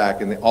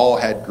cul-de-sac, and they all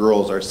had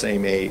girls our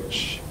same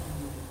age.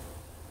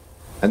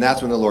 And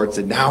that's when the Lord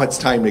said, now it's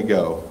time to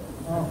go.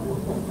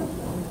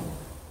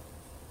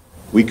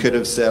 We could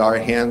have said, our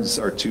hands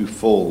are too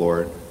full,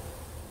 Lord.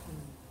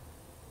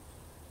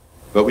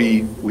 But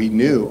we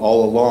knew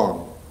all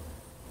along.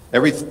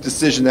 Every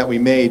decision that we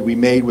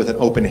made with an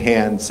open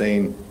hand,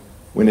 saying,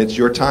 when it's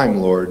your time,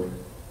 Lord,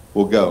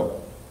 we'll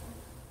go.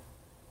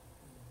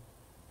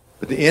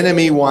 But the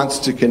enemy wants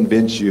to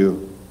convince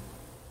you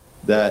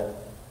that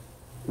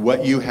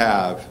what you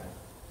have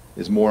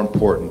is more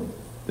important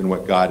than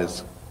what God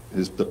is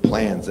the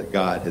plans that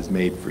God has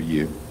made for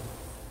you.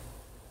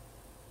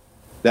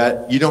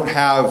 That you don't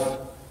have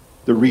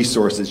the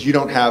resources, you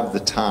don't have the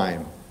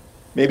time,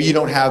 maybe you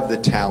don't have the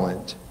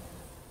talent.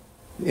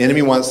 The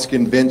enemy wants to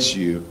convince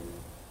you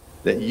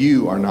that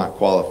you are not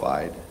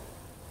qualified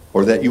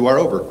or that you are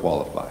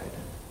overqualified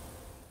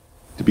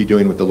to be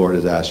doing what the Lord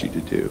has asked you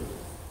to do.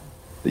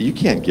 That you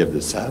can't give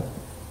this up.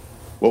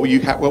 What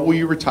will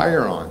you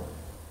retire on?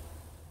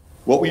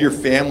 What will your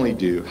family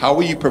do? How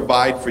will you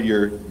provide for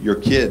your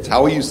kids?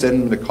 How will you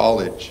send them to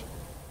college?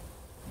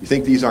 You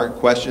think these aren't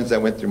questions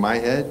that went through my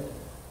head?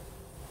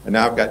 And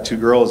now I've got 2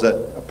 girls at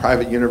a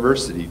private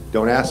university.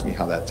 Don't ask me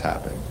how that's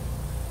happened.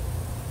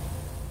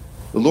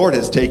 The Lord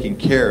has taken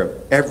care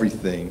of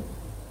everything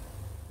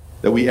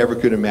that we ever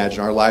could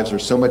imagine. Our lives are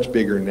so much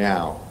bigger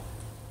now,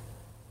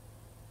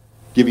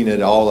 giving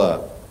it all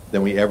up,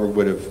 than we ever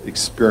would have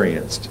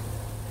experienced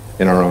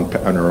in our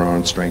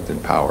own strength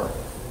and power.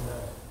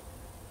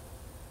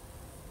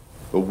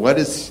 But what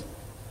is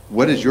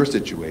your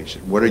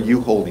situation? What are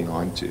you holding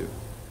on to?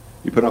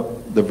 You put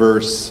up the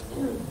verse.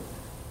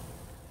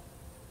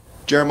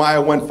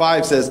 Jeremiah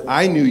 1:5 says,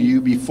 I knew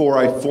you before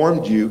I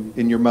formed you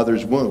in your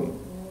mother's womb.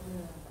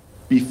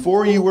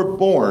 Before you were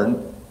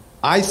born,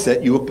 I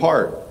set you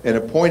apart and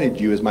appointed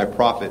you as my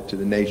prophet to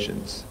the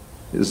nations.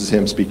 This is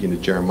him speaking to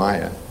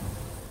Jeremiah.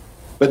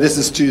 But this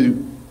is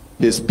to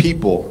his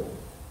people,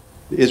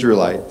 the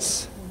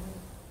Israelites.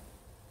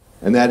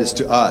 And that is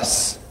to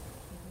us,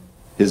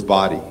 his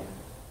body.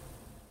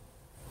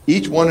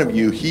 Each one of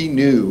you, he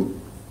knew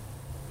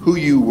who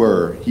you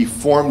were. He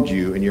formed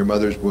you in your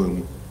mother's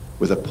womb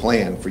with a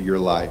plan for your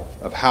life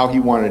of how he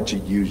wanted to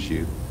use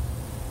you.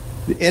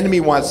 The enemy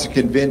wants to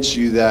convince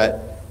you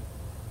that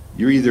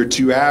you're either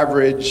too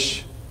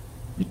average,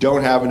 you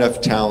don't have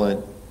enough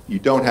talent, you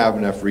don't have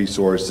enough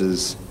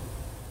resources,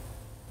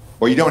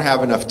 or you don't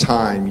have enough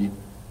time.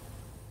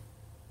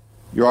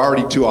 You're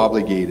already too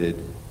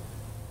obligated.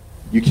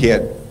 You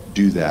can't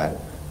do that.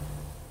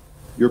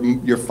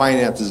 Your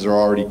finances are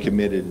already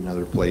committed in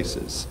other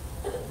places.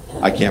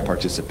 I can't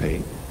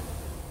participate.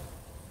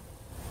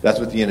 That's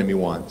what the enemy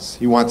wants.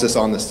 He wants us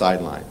on the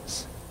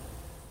sidelines.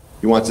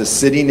 He wants us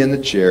sitting in the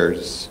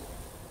chairs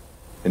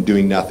and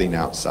doing nothing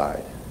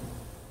outside.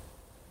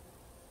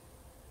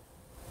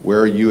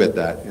 Where are you at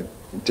that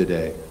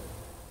today?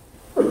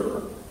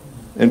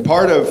 And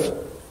part of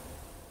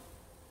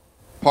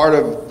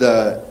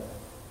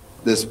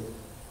this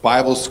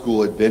Bible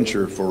school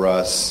adventure for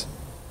us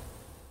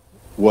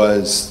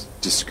was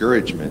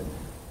discouragement.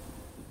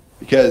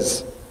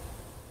 Because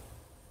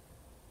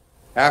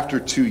after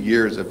 2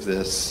 years of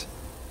this,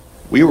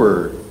 we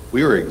were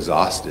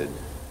exhausted.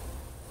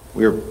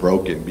 We were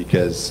broken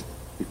because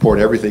we poured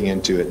everything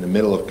into it in the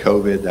middle of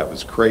COVID. That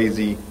was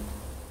crazy.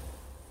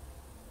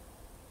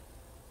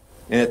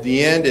 And at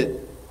the end,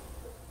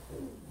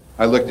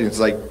 I looked and it's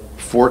like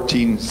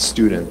 14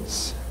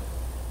 students.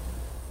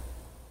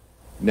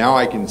 Now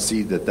I can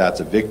see that that's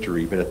a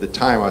victory, but at the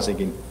time I was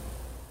thinking,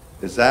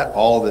 is that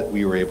all that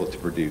we were able to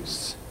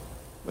produce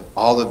with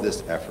all of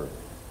this effort?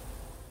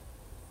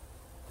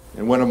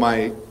 And one of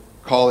my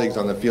colleagues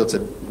on the field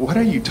said, "What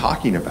are you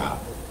talking about?"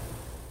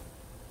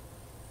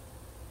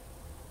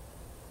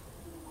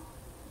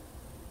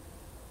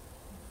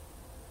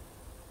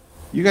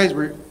 You guys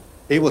were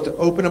able to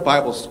open a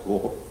Bible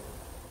school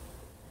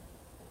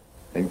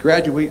and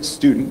graduate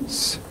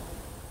students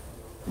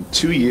in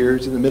 2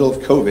 years in the middle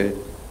of COVID.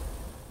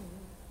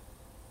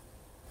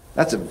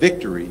 That's a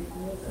victory.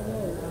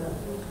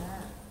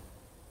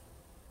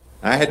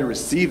 I had to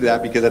receive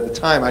that because at the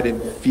time I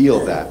didn't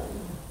feel that.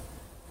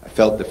 I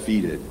felt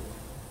defeated.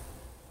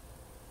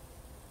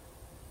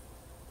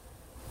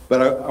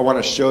 But I want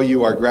to show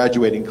you our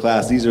graduating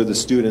class. These are the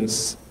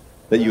students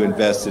that you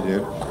invested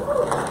in.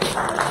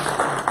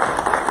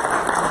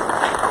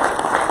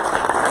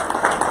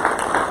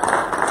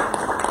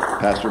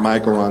 Pastor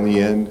Michael on the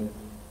end.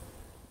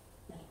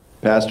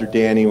 Pastor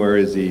Danny, where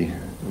is he?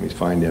 Let me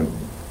find him.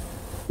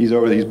 He's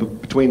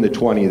between the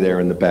 20 there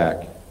in the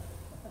back.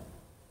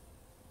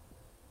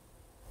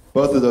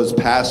 Both of those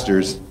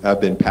pastors have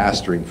been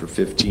pastoring for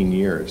 15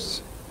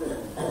 years.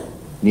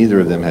 Neither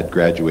of them had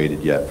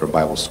graduated yet from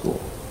Bible school.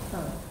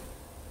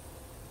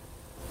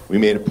 We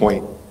made a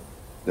point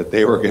that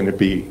they were going to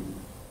be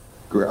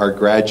our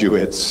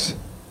graduates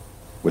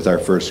with our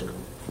first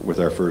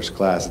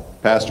class.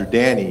 Pastor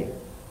Danny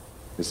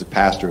is the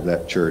pastor of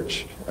that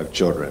church of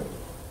children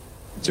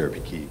in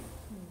Syracuse.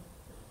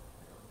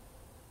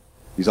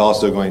 He's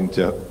also going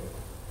to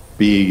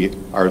be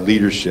our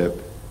leadership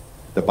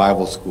at the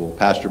Bible school.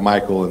 Pastor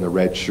Michael in the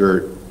red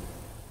shirt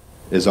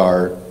is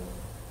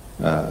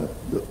the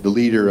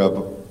leader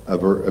of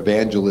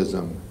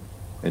evangelism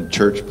and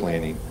church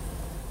planning.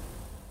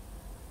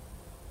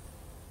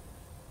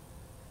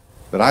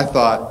 But I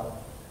thought,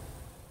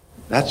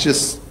 that's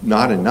just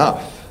not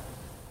enough.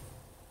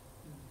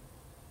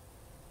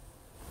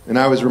 And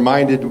I was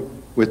reminded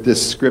with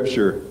this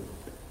scripture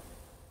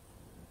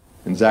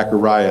in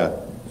Zechariah.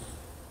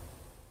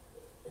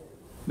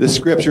 This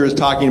scripture is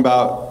talking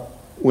about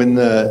when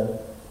the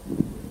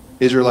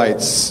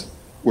Israelites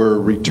were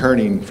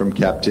returning from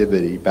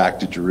captivity back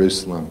to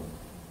Jerusalem.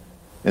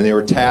 And they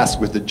were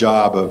tasked with the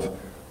job of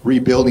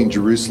rebuilding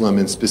Jerusalem,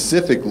 and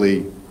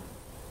specifically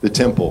the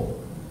temple.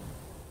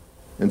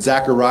 And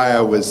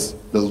Zechariah was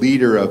the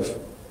leader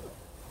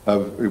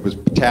it was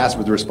tasked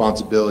with the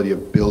responsibility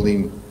of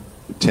building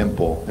the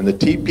temple. And the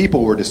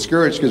people were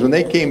discouraged because when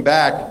they came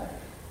back,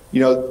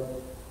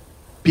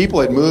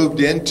 people had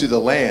moved into the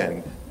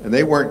land and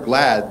they weren't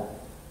glad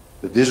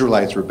that the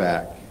Israelites were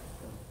back.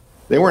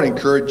 They weren't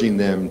encouraging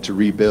them to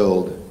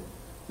rebuild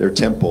their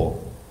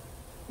temple.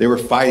 They were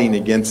fighting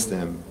against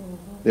them.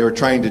 They were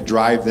trying to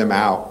drive them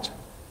out.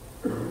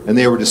 And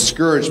they were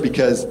discouraged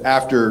because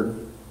after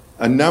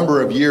a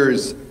number of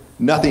years,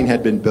 nothing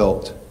had been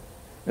built.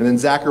 And then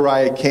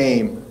Zechariah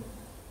came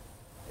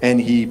and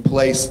he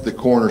placed the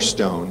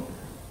cornerstone.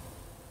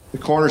 The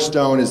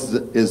cornerstone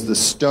is the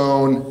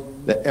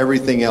stone that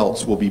everything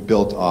else will be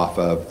built off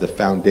of, the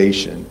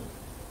foundation.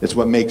 It's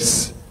what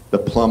makes the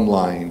plumb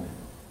line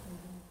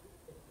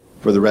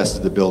for the rest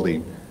of the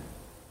building.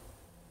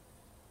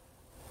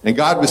 And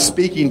God was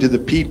speaking to the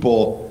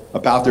people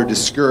about their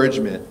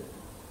discouragement.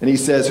 And he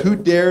says, "Who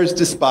dares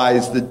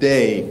despise the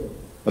day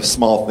of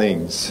small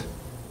things?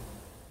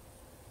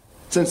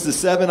 Since the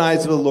seven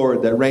eyes of the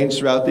Lord that range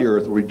throughout the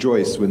earth will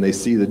rejoice when they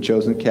see the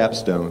chosen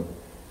capstone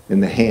in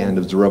the hand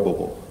of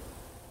Zerubbabel."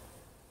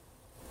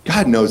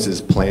 God knows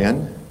his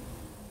plan.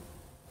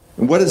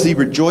 And what does he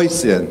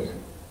rejoice in?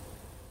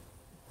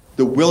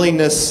 The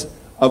willingness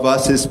of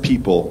us, his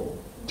people,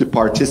 to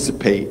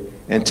participate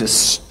and to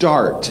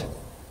start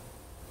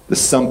the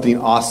something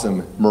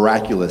awesome,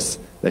 miraculous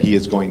that he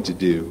is going to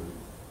do.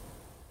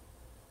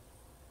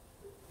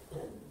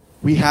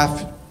 We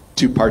have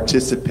to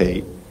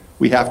participate.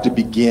 We have to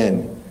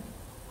begin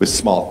with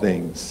small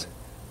things.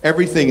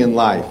 Everything in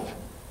life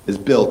is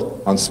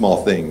built on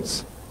small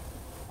things.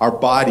 Our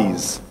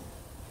bodies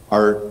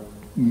are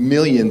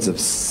millions of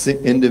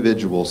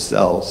individual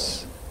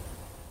cells.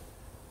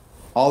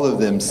 All of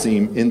them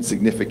seem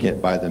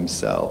insignificant by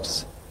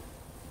themselves.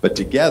 But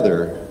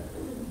together,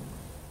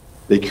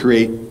 they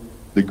create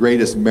the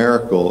greatest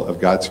miracle of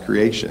God's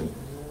creation.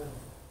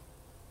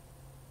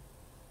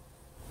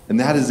 And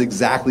that is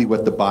exactly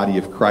what the body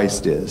of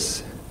Christ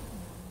is.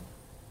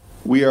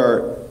 We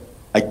are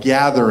a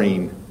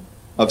gathering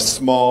of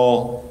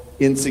small,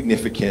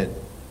 insignificant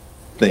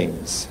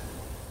things.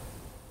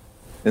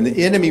 And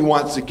the enemy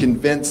wants to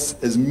convince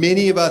as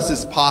many of us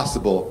as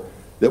possible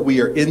that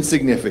we are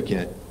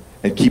insignificant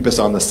and keep us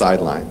on the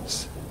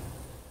sidelines.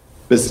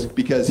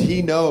 Because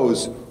he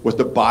knows what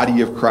the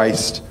body of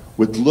Christ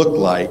would look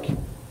like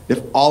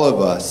if all of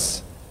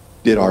us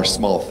did our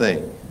small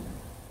thing.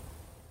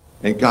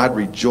 And God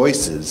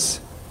rejoices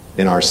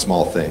in our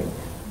small thing.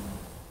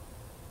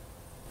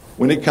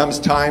 When it comes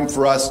time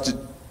for us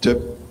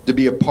to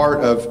be a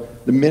part of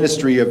the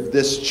ministry of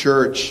this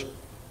church,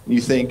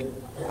 You think,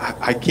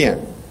 I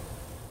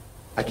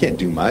can't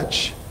do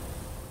much.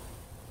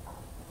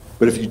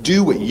 But if you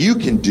do what you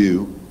can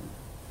do,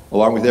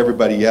 along with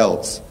everybody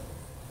else,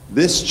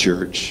 this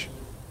church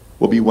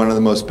will be one of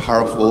the most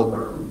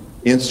powerful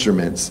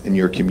instruments in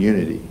your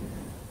community.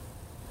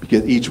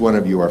 Because each one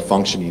of you are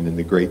functioning in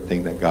the great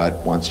thing that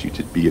God wants you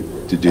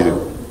to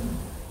do.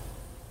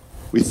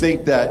 We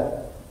think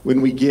that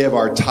when we give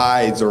our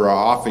tithes or our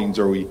offerings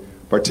or we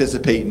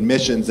participate in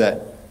missions,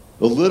 that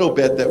the little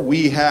bit that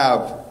we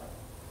have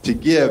to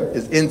give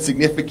is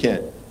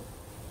insignificant.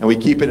 And we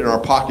keep it in our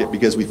pocket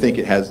because we think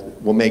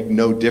will make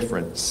no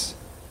difference.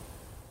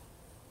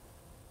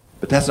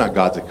 But that's not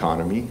God's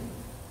economy.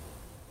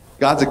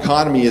 God's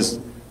economy is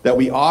that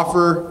we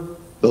offer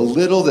the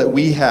little that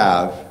we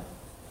have,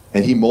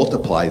 and he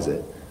multiplies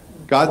it.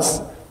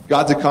 God's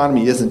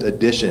economy isn't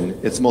addition,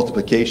 it's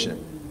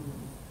multiplication.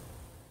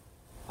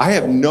 I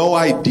have no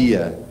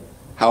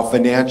how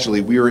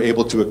financially we were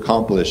able to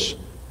accomplish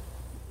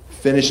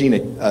finishing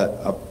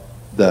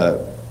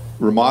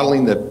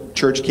remodeling the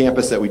church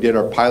campus that we did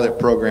our pilot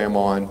program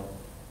on,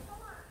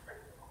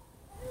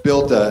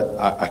 built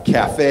a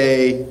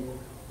cafe,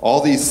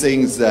 all these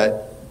things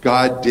that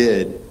God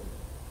did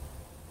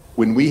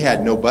when we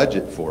had no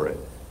budget for it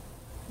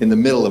in the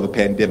middle of a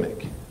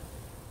pandemic.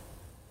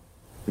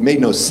 It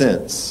made no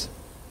sense.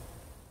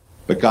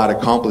 But God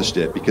accomplished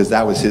it because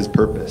that was his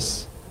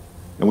purpose.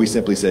 And we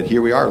simply said,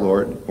 here we are,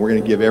 Lord. And we're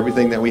going to give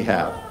everything that we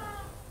have.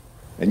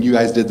 And you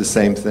guys did the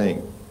same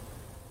thing.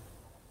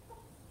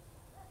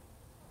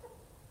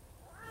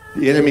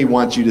 The enemy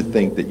wants you to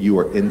think that you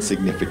are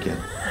insignificant,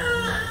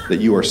 that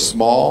you are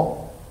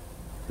small,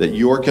 that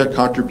your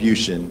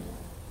contribution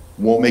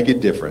won't make a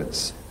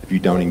difference if you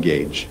don't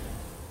engage.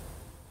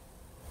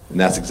 And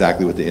that's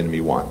exactly what the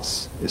enemy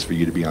wants, is for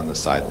you to be on the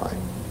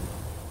sideline.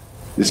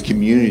 This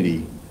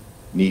community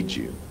needs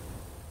you.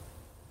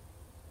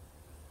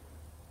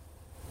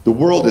 The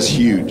world is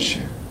huge.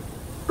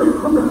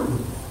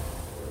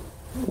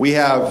 We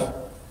have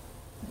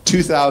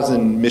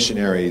 2,000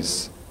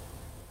 missionaries,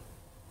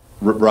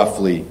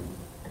 roughly,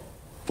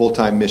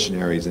 full-time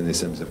missionaries in the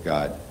Assemblies of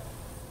God.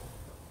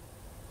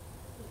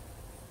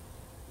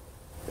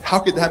 How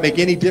could that make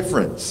any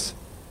difference?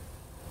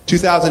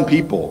 2,000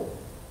 people,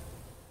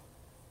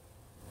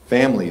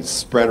 families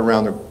spread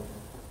around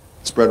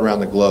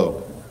the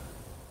globe.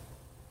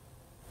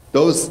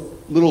 Those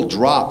little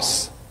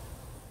drops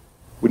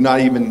would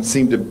not even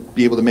seem to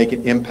be able to make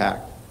an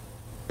impact.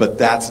 But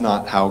that's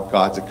not how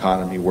God's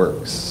economy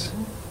works.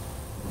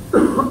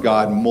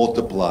 God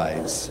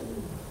multiplies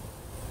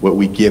what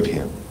we give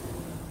him.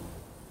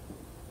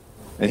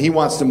 And he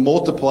wants to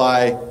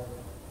multiply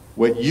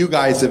what you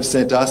guys have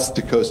sent us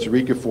to Costa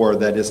Rica for,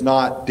 that is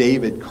not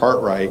David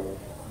Cartwright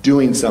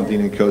doing something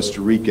in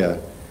Costa Rica.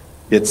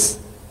 It's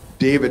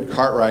David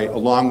Cartwright,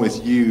 along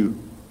with you,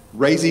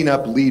 raising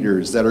up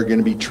leaders that are going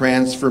to be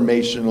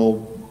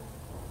transformational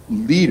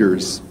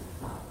leaders,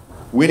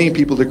 winning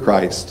people to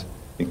Christ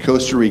in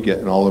Costa Rica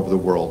and all over the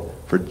world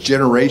for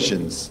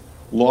generations,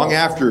 long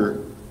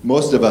after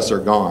most of us are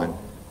gone.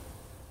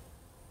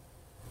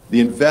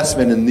 The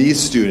investment in these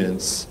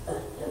students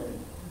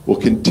will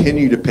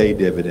continue to pay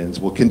dividends,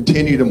 will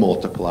continue to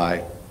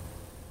multiply.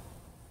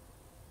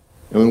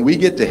 And when we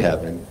get to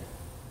heaven,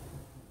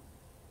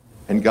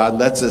 and God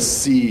lets us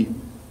see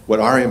what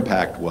our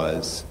impact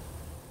was,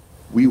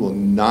 we will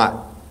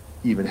not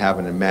even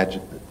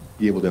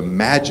be able to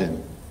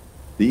imagine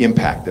the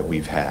impact that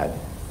we've had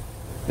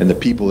and the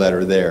people that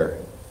are there,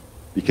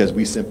 because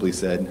we simply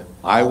said,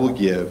 I will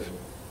give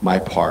my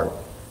part.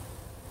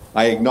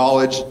 I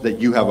acknowledge that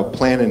you have a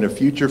plan and a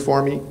future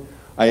for me.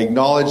 I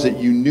acknowledge that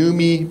you knew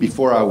me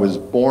before I was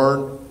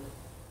born,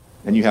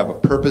 and you have a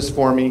purpose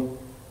for me.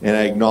 And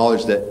I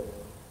acknowledge that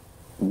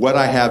what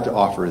I have to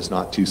offer is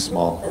not too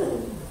small,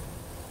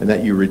 and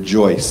that you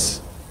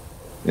rejoice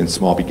in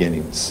small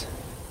beginnings.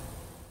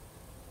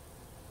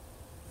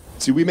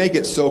 See, we make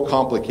it so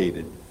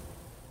complicated.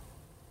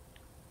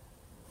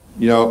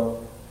 You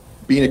know,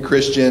 being a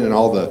Christian and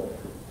all the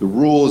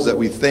rules that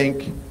we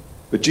think,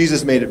 but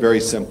Jesus made it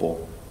very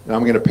simple. And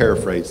I'm going to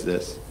paraphrase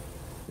this.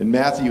 In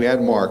Matthew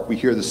and Mark, we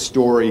hear the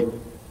story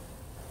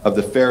of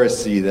the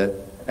Pharisee that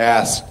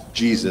asked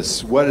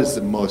Jesus, what is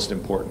the most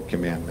important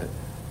commandment?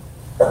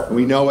 And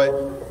we know it.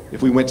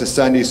 If we went to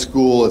Sunday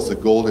school, it's the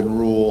golden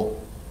rule.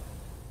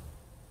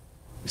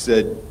 He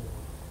said,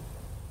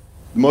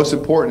 the most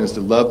important is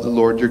to love the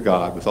Lord your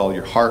God with all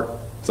your heart,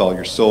 with all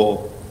your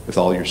soul, with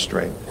all your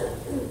strength.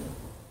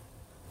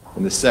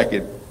 And the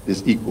second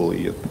is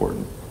equally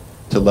important,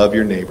 to love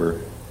your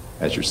neighbor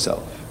as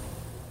yourself.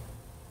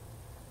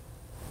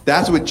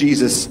 That's what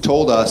Jesus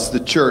told us, the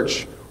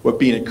church, what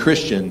being a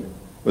Christian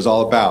was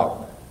all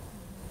about.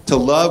 To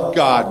love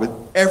God with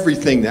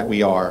everything that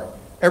we are,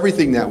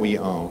 everything that we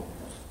own,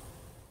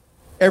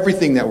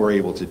 everything that we're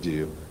able to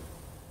do.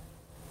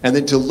 And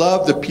then to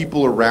love the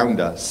people around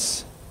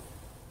us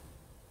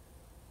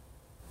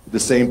with the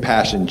same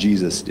passion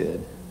Jesus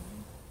did.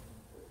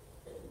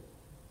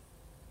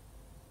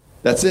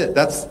 That's it.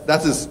 That's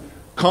as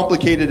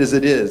complicated as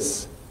it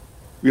is.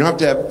 We don't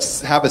have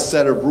to have a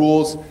set of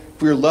rules.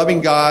 If we're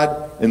loving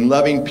God and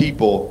loving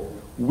people,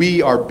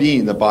 we are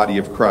being the body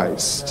of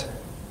Christ.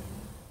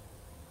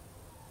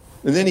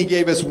 And then he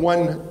gave us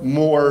one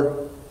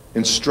more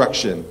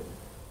instruction.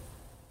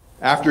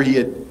 After he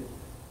had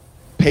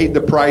paid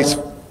the price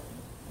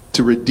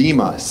to redeem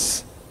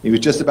us, he was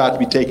just about to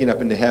be taken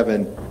up into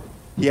heaven.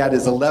 He had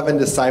his 11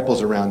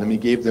 disciples around him. He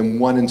gave them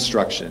one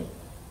instruction.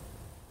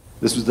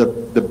 This was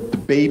the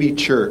baby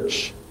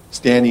church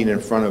standing in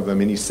front of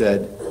him, and he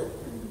said,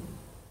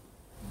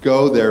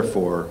 "Go,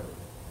 therefore,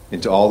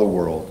 into all the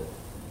world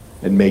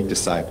and make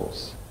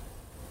disciples,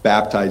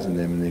 baptizing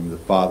them in the name of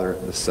the Father,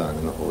 the Son,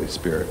 and the Holy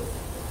Spirit.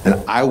 And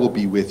I will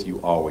be with you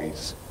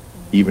always,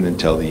 even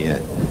until the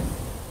end."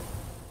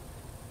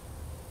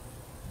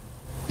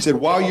 He said,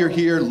 while you're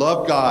here,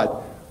 love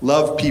God,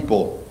 love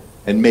people,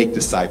 and make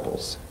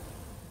disciples.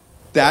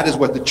 That is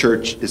what the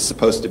church is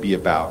supposed to be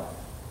about.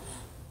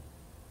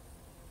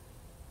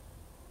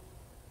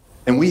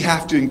 And we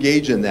have to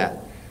engage in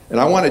that. And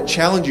I want to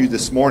challenge you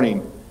this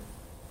morning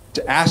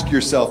to ask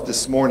yourself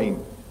this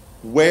morning,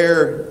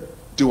 where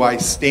do I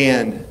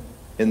stand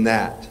in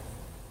that?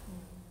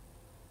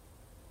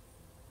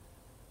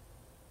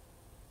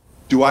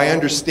 Do I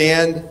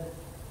understand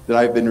that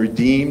I've been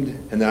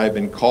redeemed and that I've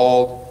been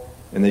called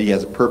and that he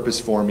has a purpose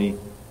for me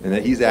and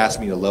that he's asked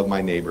me to love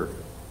my neighbor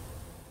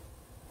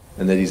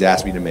and that he's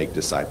asked me to make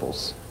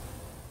disciples?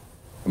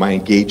 Am I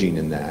engaging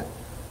in that?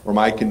 Or am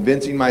I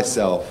convincing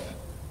myself,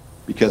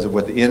 because of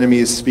what the enemy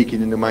is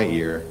speaking into my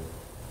ear,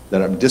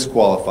 that I'm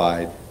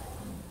disqualified,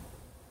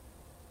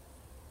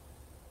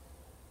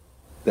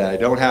 that I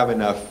don't have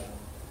enough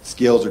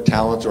skills or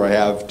talents, or I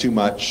have too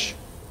much,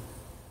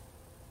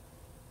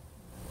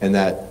 and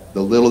that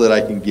the little that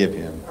I can give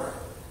him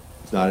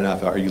is not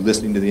enough? Are you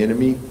listening to the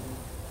enemy,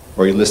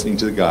 or are you listening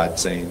to God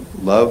saying,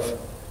 love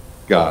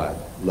God,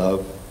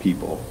 love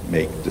people,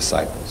 make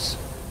disciples?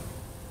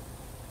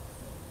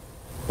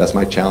 That's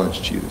my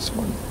challenge to you this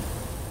morning.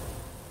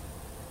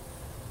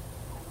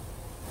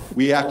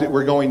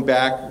 We're going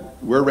back.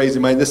 We're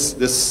raising money.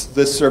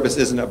 This service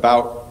isn't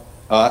about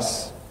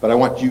us, but I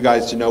want you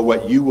guys to know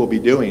what you will be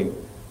doing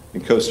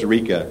in Costa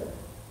Rica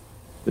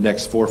the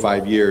next 4 or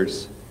 5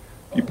 years.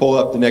 If you pull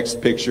up the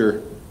next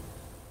picture,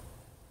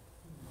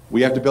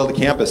 we have to build a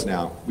campus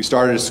now. We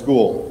started a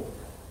school.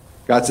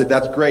 God said,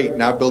 that's great,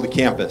 now build a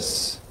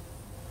campus.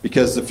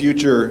 Because the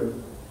future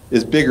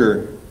is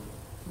bigger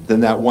than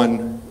that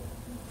one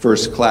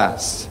first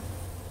class.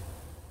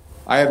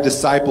 I have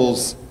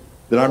disciples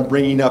that I'm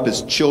bringing up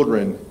as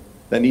children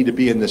that need to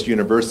be in this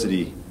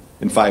university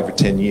in 5 or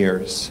 10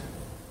 years.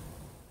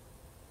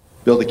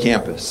 Build a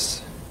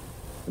campus.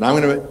 And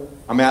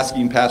I'm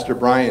asking Pastor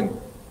Brian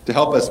to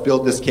help us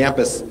build this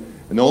campus.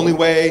 And the only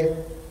way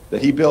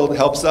that he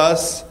helps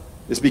us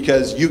is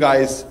because you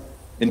guys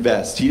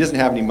invest. He doesn't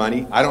have any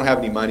money. I don't have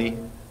any money.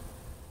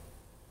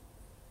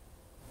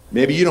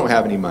 Maybe you don't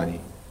have any money.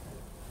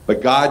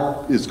 But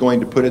God is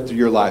going to put it through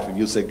your life. And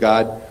you'll say,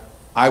 God,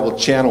 I will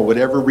channel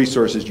whatever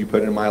resources you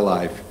put in my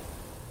life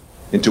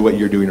into what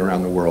you're doing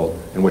around the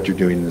world and what you're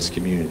doing in this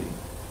community.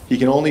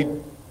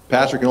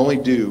 Pastor can only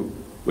do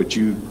what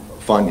you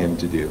fund him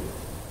to do.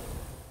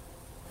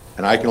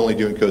 And I can only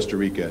do in Costa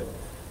Rica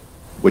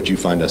what you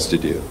fund us to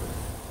do.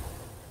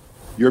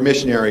 Your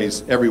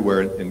missionaries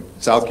everywhere in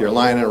South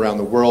Carolina, around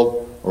the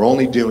world, are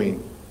only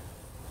doing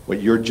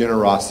what your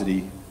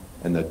generosity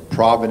and the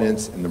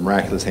providence and the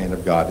miraculous hand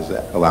of God is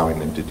allowing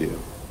them to do.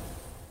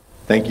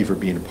 Thank you for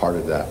being a part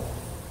of that.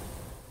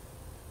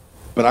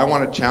 But I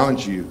want to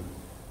challenge you.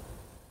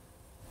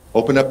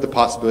 Open up the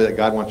possibility that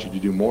God wants you to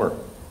do more.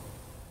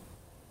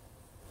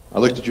 I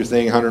looked at your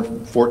thing,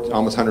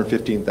 almost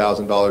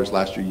 $115,000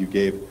 last year you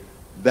gave.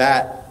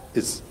 That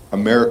is a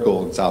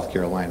miracle in South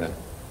Carolina.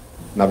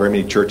 Not very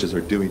many churches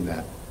are doing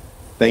that.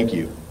 Thank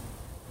you.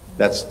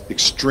 That's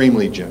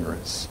extremely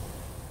generous.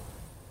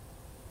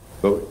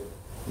 But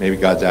maybe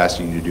God's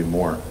asking you to do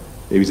more.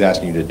 Maybe he's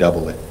asking you to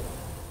double it.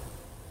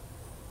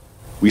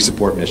 We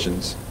support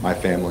missions, my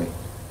family.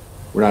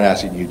 We're not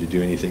asking you to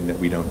do anything that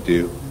we don't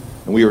do.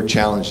 And we were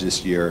challenged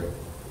this year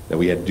that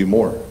we had to do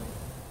more.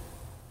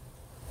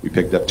 We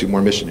picked up 2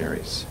 more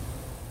missionaries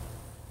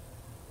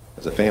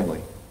as a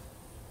family.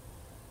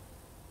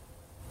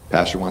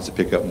 Pastor wants to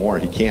pick up more.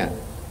 He can't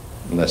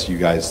unless you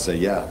guys say,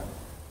 yeah,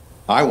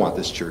 I want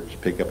this church to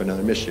pick up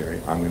another missionary.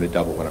 I'm going to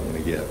double what I'm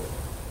going to give.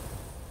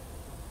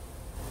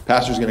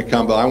 Pastor's going to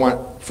come, but I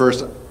want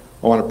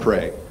to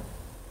pray.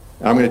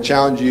 And I'm going to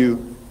challenge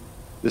you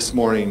this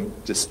morning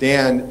to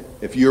stand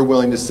if you're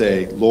willing to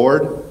say,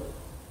 Lord,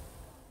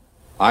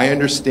 I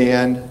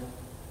understand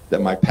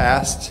that my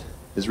past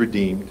is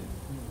redeemed.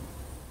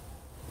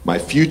 My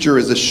future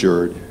is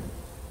assured.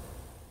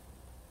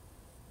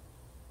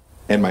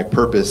 And my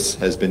purpose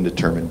has been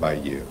determined by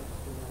you.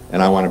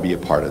 And I want to be a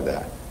part of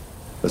that.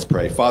 Let's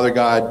pray. Father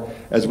God,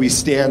 as we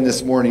stand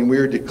this morning, we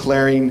are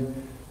declaring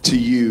to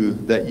you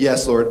that,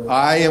 yes, Lord,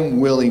 I am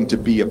willing to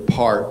be a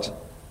part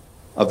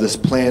of this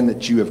plan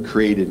that you have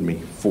created me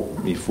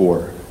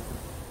for.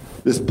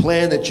 This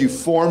plan that you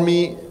formed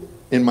me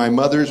in my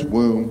mother's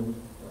womb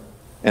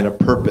and a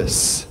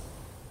purpose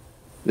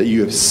that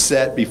you have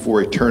set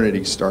before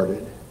eternity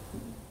started.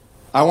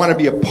 I want to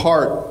be a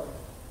part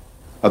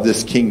of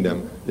this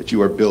kingdom that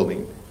you are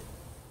building,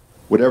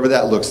 whatever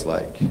that looks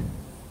like.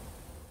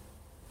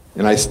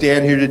 And I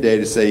stand here today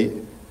to say,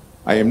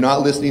 I am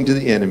not listening to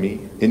the enemy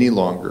any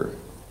longer.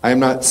 I am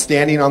not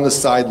standing on the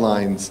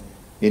sidelines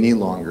any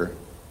longer.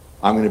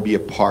 I'm going to be a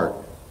part,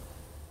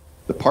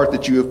 the part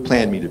that you have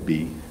planned me to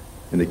be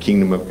in the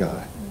kingdom of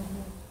God.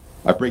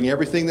 I bring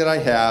everything that I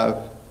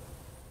have,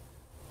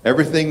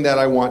 everything that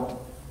I want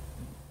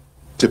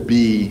to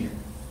be,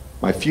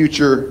 my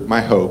future,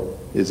 my hope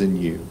is in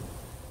you.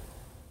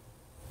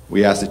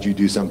 We ask that you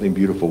do something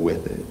beautiful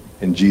with it.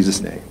 In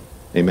Jesus' name,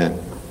 amen.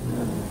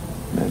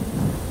 Amen.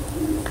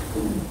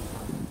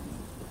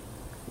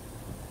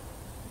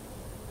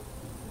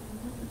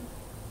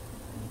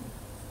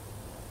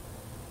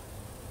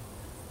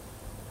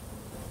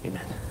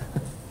 Amen.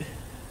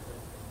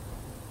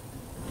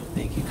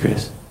 Thank you,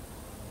 Chris.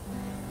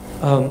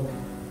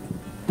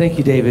 Thank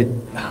you,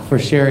 David, for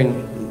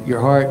sharing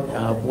your heart.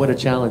 What a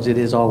challenge it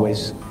is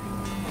always.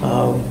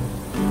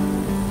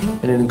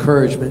 And an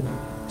encouragement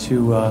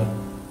to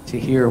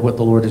hear what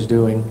the Lord is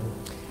doing.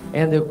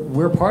 And that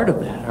we're part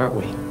of that, aren't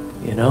we?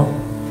 You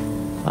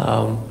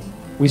know?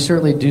 We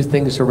certainly do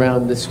things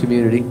around this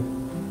community,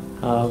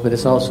 but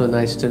it's also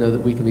nice to know that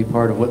we can be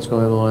part of what's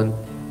going on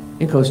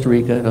in Costa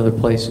Rica and other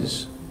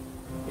places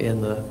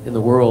in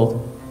the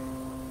world.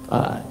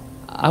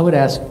 I would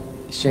ask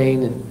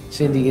Shane and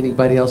Cindy,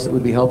 anybody else that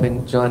would be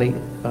helping, Johnny,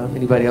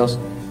 anybody else.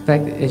 In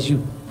fact, as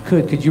you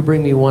could you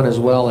bring me one as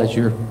well as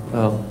you're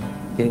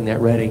getting that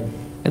ready?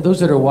 And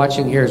those that are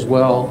watching here as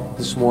well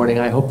this morning,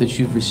 I hope that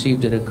you've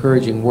received an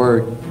encouraging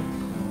word.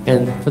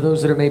 And for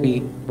those that are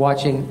maybe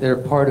watching, that are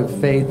part of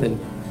faith, and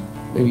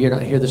maybe you're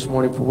not here this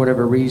morning for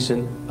whatever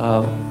reason,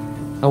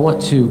 I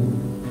want to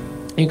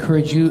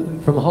encourage you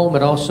from home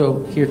and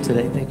also here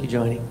today. Thank you,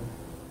 Johnny.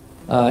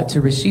 To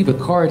receive a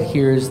card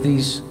here is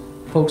these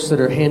folks that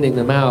are handing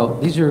them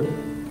out. These are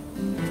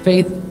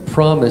faith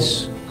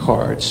promise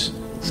cards.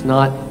 It's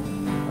not,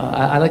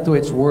 I like the way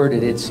it's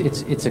worded.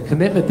 It's a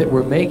commitment that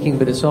we're making,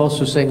 but it's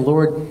also saying,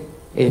 Lord,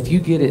 if you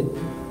get it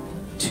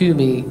to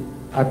me,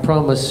 I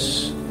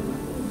promise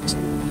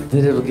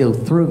that it'll go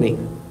through me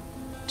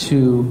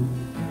to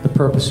the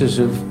purposes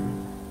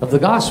of the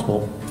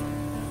gospel.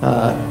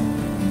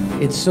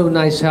 It's so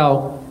nice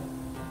how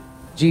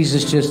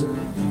Jesus just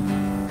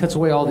cuts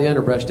away all the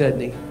underbrush,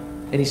 doesn't he?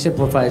 And he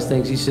simplifies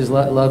things. He says,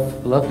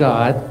 love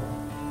God,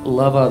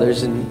 love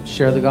others, and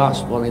share the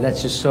gospel. I mean,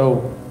 that's just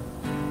so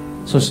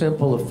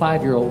simple. A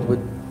 5-year-old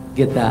would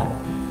get that.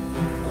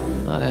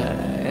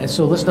 And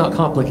so let's not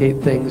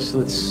complicate things.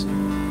 Let's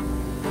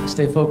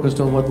stay focused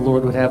on what the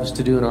Lord would have us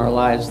to do in our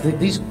lives.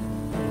 These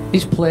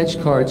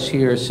pledge cards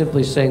here are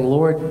simply saying,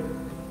 Lord,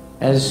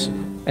 as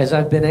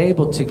I've been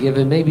able to give,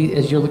 and maybe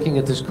as you're looking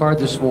at this card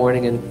this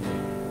morning and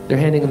they're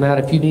handing them out,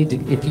 if you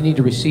need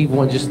to receive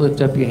one, just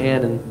lift up your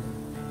hand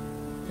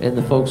and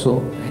the folks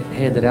will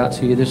hand it out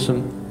to you. There's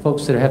some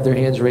folks that have their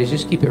hands raised.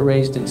 Just keep it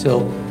raised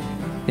until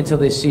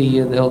they see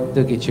you, and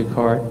they'll get you a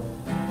card.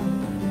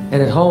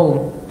 And at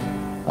home,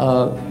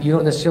 you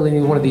don't necessarily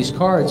need one of these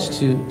cards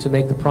to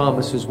make the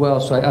promise as well.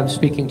 So I'm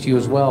speaking to you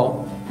as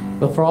well.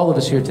 But for all of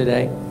us here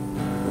today,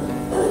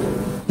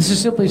 this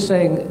is simply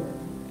saying,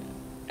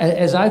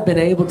 as I've been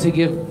able to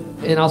give,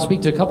 and I'll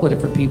speak to a couple of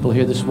different people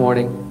here this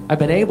morning, I've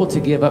been able to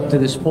give up to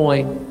this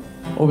point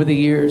over the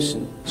years,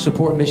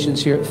 support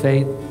missions here at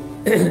Faith.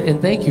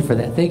 And thank you for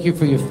that. Thank you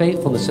for your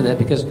faithfulness in that,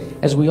 because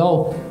as we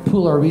all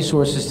pool our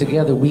resources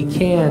together, we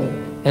can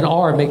and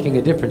are making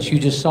a difference. You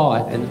just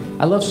saw it.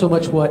 And I love so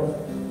much what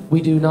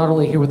we do, not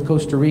only here with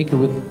Costa Rica,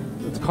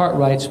 with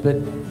Cartwrights, but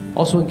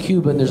also in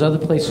Cuba, and there's other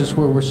places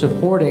where we're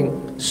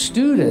supporting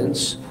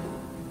students.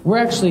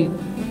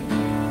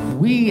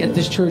 We at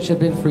this church have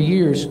been for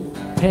years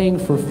paying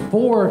for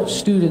 4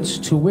 students'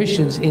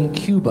 tuitions in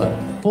Cuba,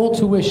 full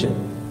tuition,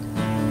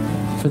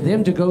 for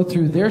them to go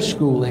through their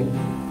schooling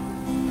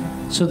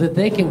so that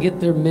they can get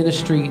their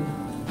ministry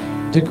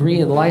degree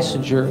and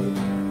licensure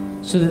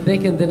so that they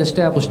can then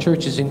establish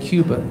churches in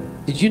Cuba.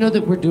 Did you know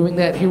that we're doing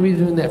that here? We've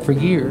been doing that for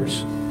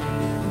years.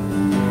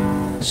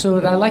 So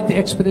I like the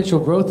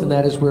exponential growth in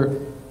that as we're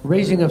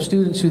raising up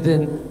students who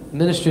then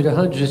minister to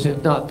hundreds,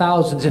 if not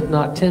thousands, if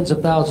not tens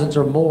of thousands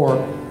or more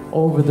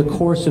over the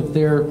course of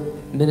their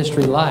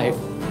ministry life.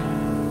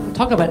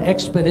 Talk about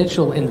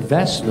exponential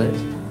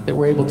investment that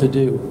we're able to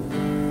do.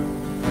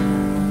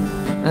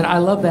 And I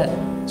love that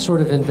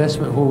sort of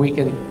investment where we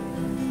can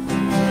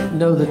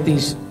know that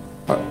these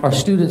our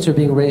students are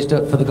being raised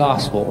up for the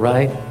gospel,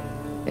 right?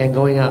 And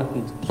going out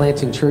and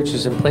planting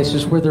churches in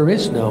places where there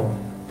is no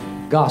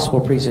gospel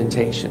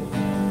presentation.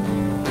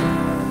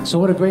 So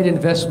what a great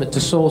investment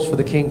to souls for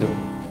the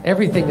kingdom.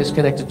 Everything is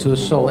connected to a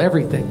soul.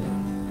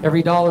 Everything.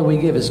 Every dollar we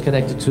give is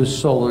connected to a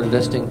soul or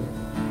investing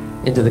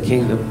into the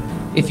kingdom.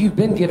 If you've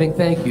been giving,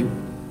 thank you.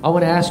 I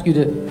want to ask you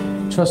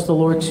to trust the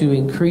Lord to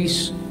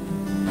increase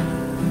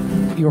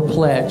your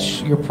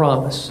pledge, your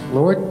promise.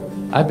 Lord,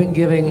 I've been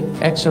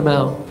giving X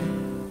amount.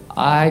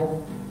 I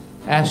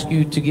ask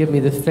you to give me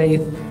the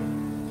faith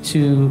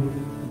to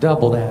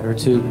double that or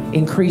to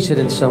increase it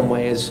in some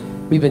way, as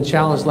we've been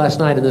challenged last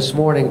night and this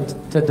morning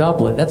to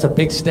double it. That's a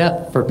big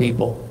step for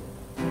people,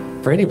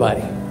 for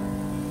anybody.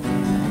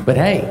 But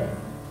hey,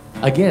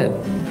 again,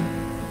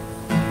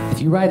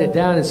 if you write it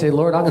down and say,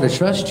 Lord, I'm going to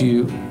trust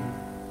you.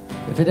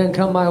 If it doesn't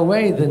come my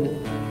way, then,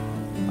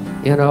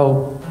 you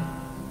know,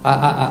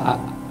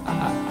 I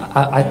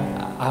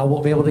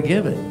won't be able to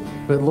give it.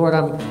 But Lord,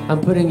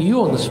 I'm putting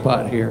you on the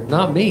spot here,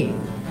 not me.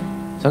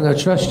 So I'm going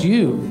to trust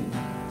you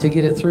to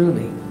get it through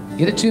me.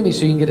 Get it to me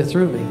so you can get it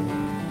through me.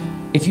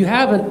 If you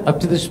haven't, up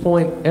to this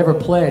point, ever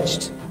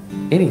pledged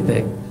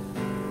anything,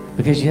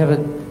 because you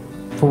haven't,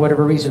 for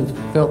whatever reason,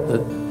 felt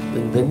the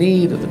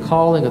need or the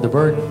calling or the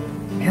burden,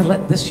 man,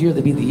 let this year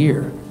be the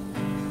year.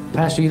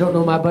 Pastor, you don't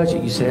know my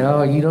budget. You say,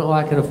 oh, you don't know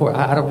I can afford.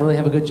 I don't really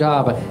have a good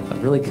job.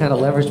 I've really kind of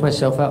leveraged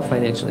myself out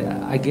financially.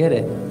 I get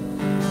it.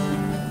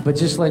 But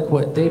just like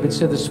what David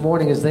said this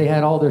morning, is they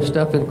had all their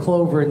stuff in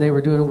Clover and they were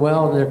doing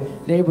well in their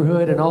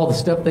neighborhood and all the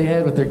stuff they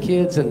had with their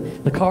kids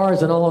and the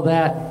cars and all of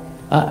that.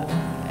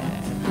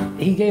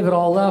 He gave it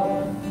all up,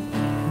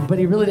 but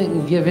he really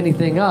didn't give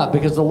anything up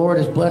because the Lord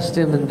has blessed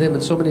him and them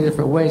in so many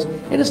different ways.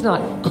 And it's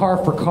not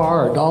car for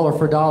car or dollar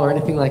for dollar or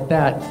anything like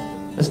that.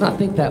 Let's not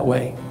think that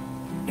way.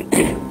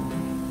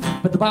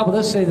 But the Bible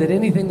does say that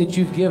anything that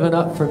you've given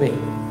up for me,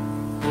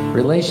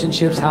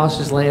 relationships,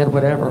 houses, land,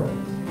 whatever,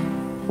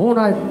 won't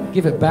I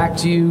give it back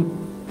to you,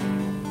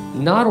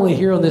 not only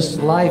here on this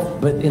life,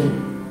 but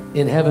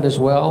in heaven as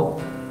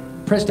well?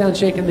 Pressed down,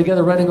 shaken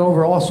together, running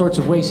over, all sorts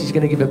of ways he's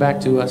going to give it back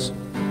to us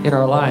in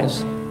our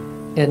lives.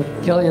 And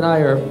Kelly and I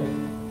are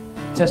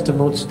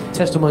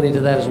testimony to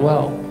that as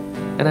well.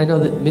 And I know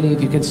that many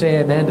of you can say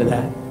amen to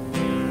that.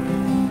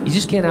 You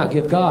just can't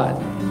outgive God.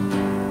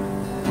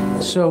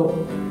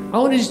 So I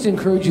want to just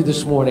encourage you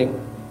this morning,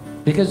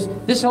 because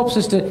this helps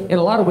us to, in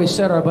a lot of ways,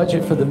 set our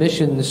budget for the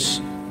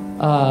missions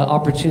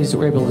opportunities that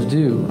we're able to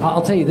do.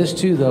 I'll tell you this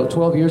too, though. Over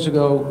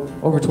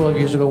 12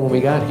 years ago, when we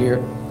got here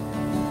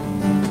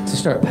to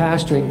start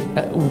pastoring,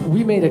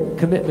 we made a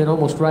commitment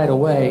almost right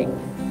away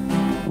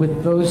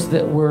with those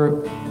that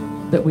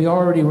we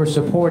already were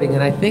supporting.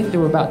 And I think there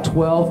were about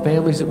 12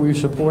 families that we were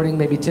supporting,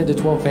 maybe 10 to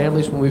 12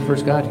 families when we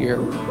first got here.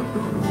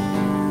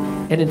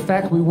 And in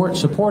fact, we weren't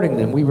supporting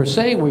them. We were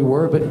saying we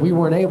were, but we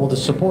weren't able to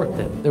support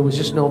them. There was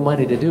just no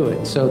money to do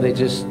it. So they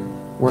just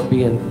weren't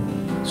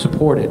being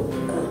supported.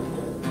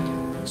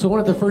 So one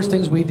of the first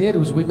things we did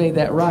was we made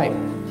that right.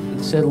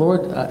 We said,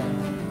 Lord,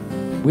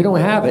 we don't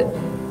have it,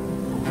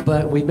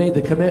 but we made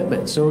the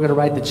commitment, so we're going to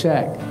write the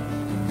check.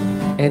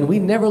 And we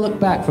never looked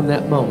back from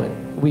that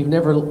moment. We've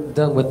never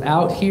done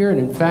without here, and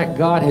in fact,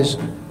 God has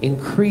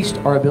increased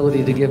our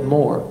ability to give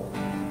more,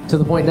 to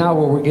the point now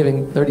where we're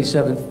giving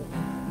 37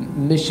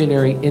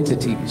 missionary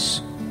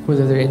entities,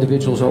 whether they're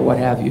individuals or what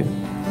have you.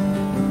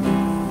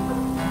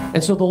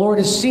 And so the Lord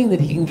has seen that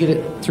he can get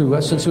it through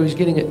us, and so he's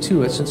getting it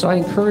to us. And so I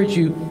encourage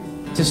you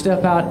to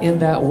step out in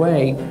that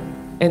way.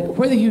 And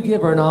whether you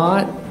give or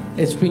not,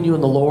 it's between you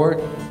and the Lord.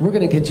 We're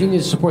going to continue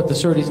to support the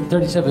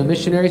 37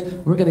 missionaries.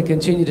 We're going to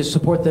continue to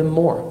support them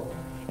more.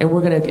 And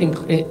we're going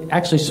to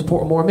actually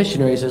support more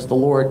missionaries as the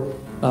Lord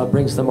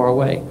brings them our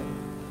way.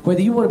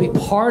 Whether you want to be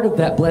part of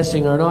that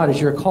blessing or not is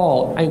your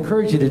call. I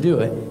encourage you to do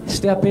it.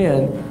 Step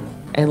in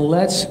and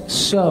let's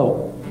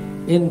sow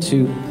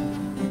into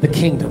the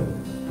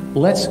kingdom.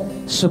 Let's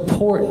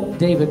support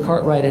David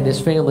Cartwright and his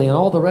family and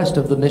all the rest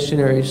of the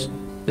missionaries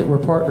that we're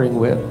partnering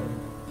with.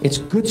 It's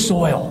good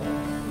soil.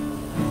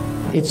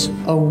 It's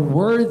a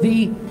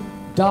worthy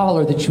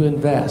dollar that you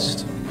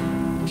invest.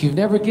 If you've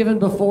never given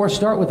before,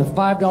 start with a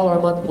 $5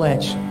 a month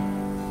pledge.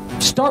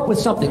 Start with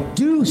something.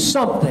 Do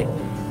something.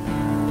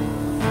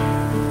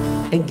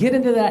 And get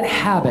into that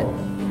habit.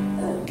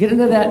 Get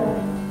into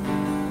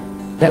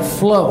that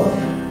flow.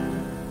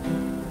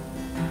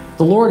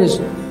 The Lord has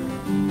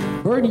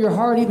burdened your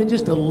heart even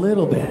just a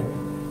little bit.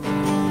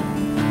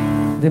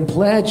 Then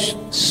pledge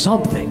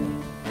something.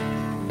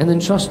 And then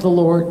trust the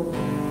Lord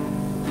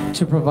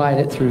to provide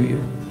it through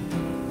you.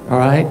 All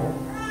right?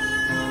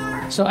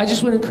 So I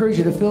just want to encourage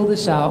you to fill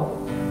this out.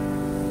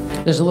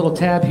 There's a little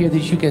tab here that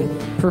you can,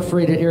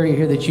 perforated area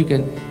here that you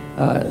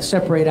can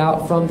separate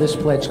out from this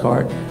pledge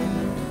card.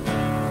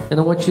 And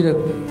I want you to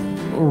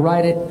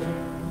write it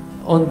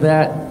on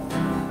that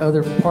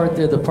other part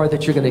there, the part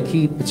that you're going to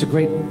keep. It's a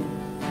great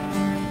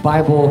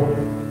Bible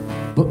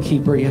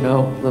bookkeeper,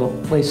 little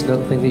place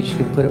note thing that you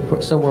can put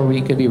it somewhere where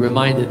you can be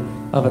reminded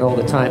of it all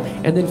the time.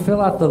 And then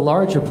fill out the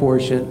larger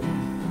portion.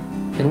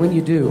 And when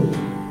you do,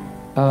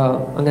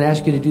 I'm going to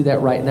ask you to do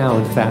that right now,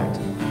 in fact,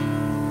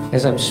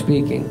 as I'm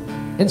speaking.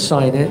 And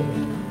sign it.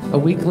 A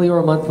weekly or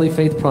a monthly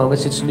faith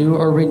promise. It's new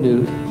or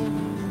renewed.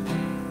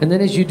 And then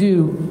as you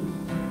do,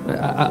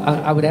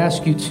 I would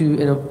ask you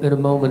to, in a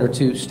moment or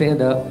two,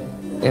 stand up.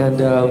 And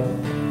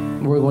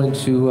we're going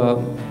to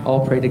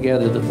all pray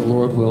together that the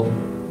Lord will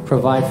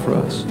provide for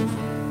us.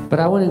 But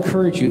I want to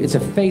encourage you, it's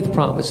a faith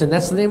promise, and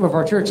that's the name of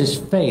our church, is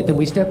faith, and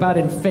we step out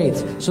in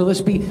faith. So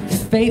let's be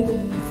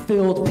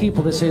faith-filled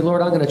people that say,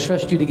 Lord, I'm going to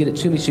trust you to get it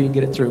to me so you can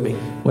get it through me,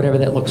 whatever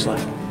that looks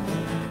like.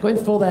 Go ahead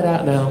and fill that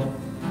out now.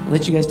 I'll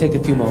let you guys take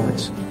a few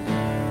moments.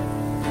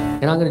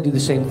 And I'm going to do the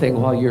same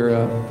thing while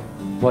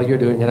you're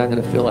doing it. I'm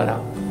going to fill that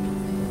out.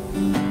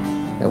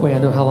 That way I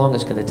know how long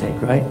it's going to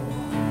take, right?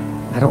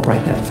 I don't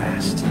write that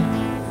fast.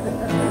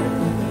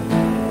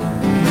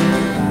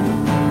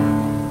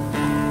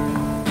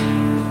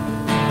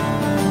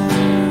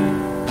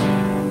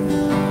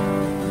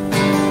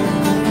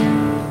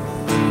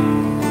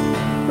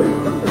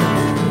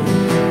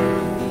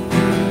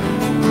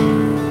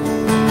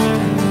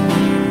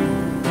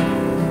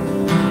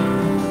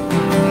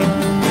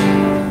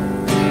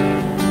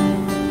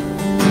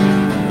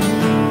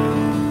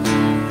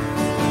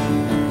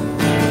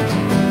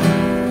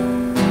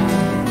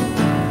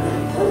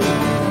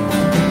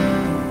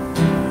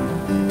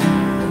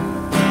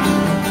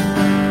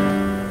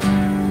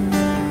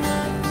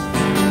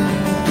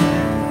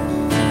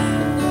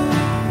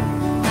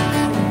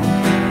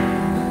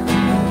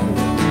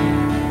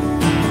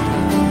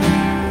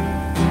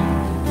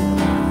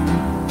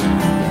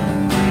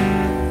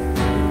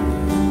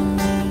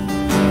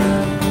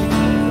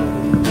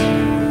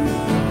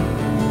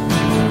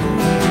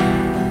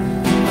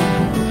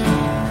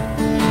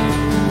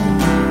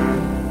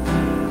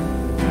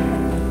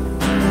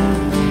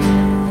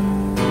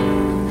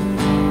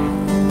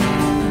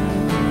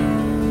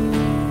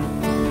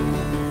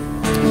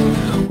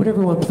 Would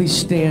everyone please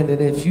stand?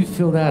 And if you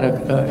fill out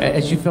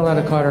as you fill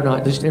out a card or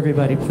not, just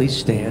everybody please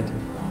stand.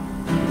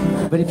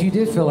 But if you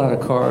did fill out a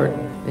card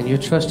and you're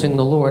trusting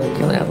the Lord,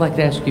 I'd like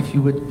to ask you if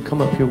you would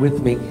come up here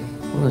with me.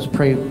 Let's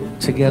pray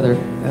together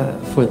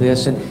for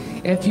this. And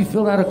if you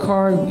filled out a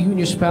card, you and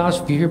your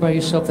spouse, if you're here by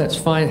yourself, that's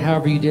fine,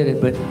 however you did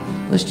it. But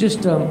let's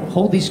just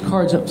hold these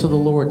cards up to the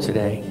Lord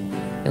today.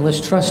 And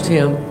let's trust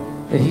Him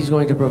that He's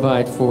going to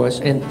provide for us.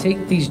 And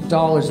take these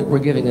dollars that we're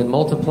giving and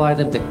multiply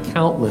them to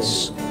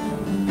countless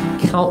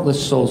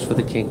souls for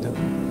the kingdom.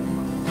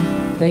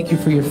 Thank you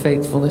for your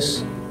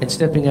faithfulness and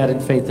stepping out in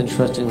faith and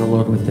trusting the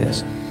Lord with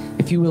this.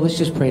 If you will, let's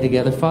just pray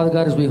together. Father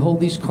God, as we hold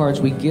these cards,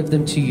 we give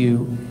them to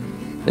you.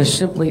 There's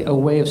simply a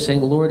way of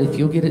saying, Lord, if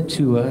you'll get it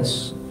to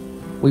us,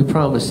 we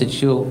promise that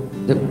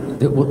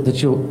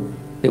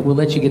we'll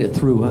let you get it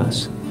through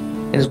us.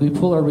 And as we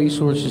pull our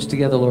resources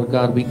together, Lord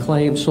God, we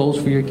claim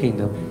souls for your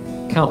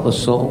kingdom,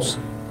 countless souls.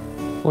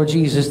 Lord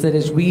Jesus, that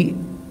as we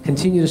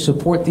continue to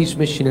support these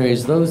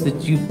missionaries, those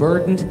that you've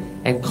burdened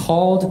and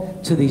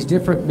called to these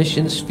different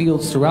missions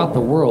fields throughout the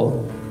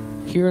world,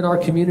 here in our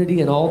community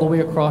and all the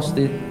way across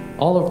the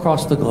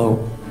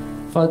globe.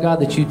 Father God,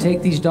 that you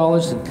take these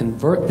dollars and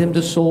convert them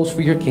to souls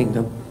for your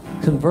kingdom.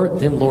 Convert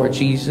them, Lord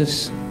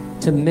Jesus,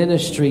 to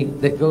ministry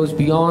that goes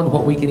beyond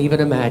what we can even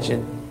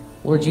imagine.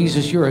 Lord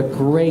Jesus, you're a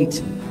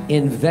great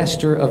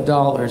investor of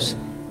dollars.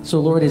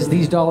 So Lord, as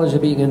these dollars are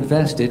being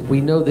invested,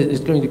 we know that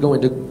it's going to go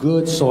into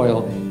good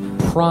soil,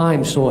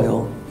 prime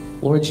soil.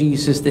 Lord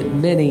Jesus, that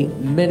many,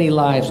 many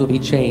lives will be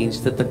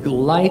changed, that the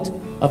light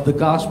of the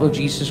gospel of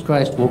Jesus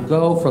Christ will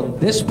go from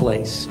this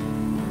place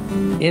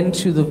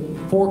into the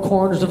four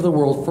corners of the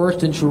world,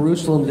 first in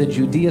Jerusalem, then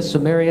Judea,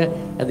 Samaria,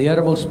 and the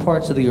uttermost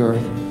parts of the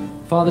earth.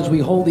 Father, as we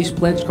hold these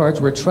pledge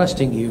cards, we're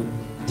trusting you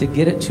to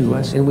get it to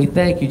us. And we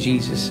thank you,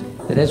 Jesus,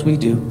 that as we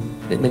do,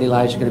 that many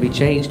lives are going to be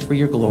changed for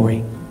your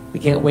glory. We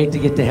can't wait to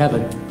get to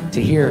heaven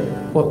to hear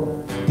what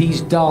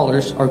these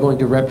dollars are going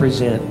to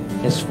represent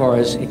as far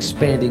as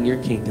expanding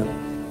your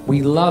kingdom.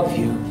 We love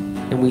you,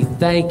 and we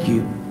thank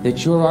you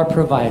that you're our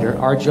provider,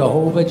 our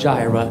Jehovah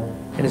Jireh.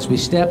 And as we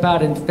step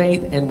out in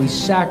faith and we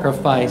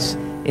sacrifice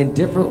in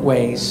different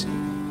ways,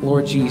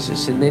 Lord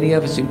Jesus, and many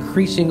of us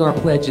increasing our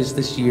pledges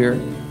this year,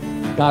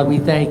 God, we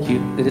thank you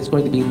that it's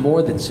going to be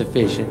more than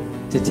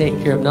sufficient to take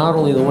care of not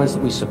only the ones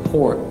that we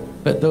support,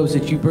 but those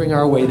that you bring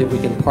our way that we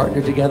can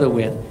partner together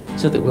with,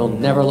 so that we'll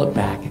never look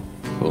back,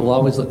 but we'll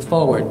always look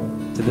forward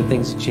to the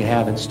things that you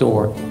have in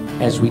store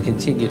as we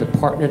continue to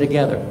partner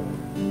together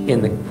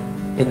in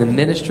the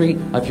ministry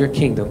of your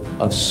kingdom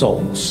of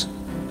souls.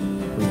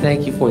 We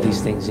thank you for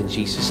these things in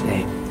Jesus'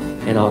 name.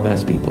 And all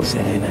God's people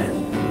said amen.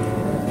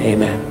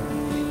 Amen.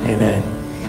 Amen.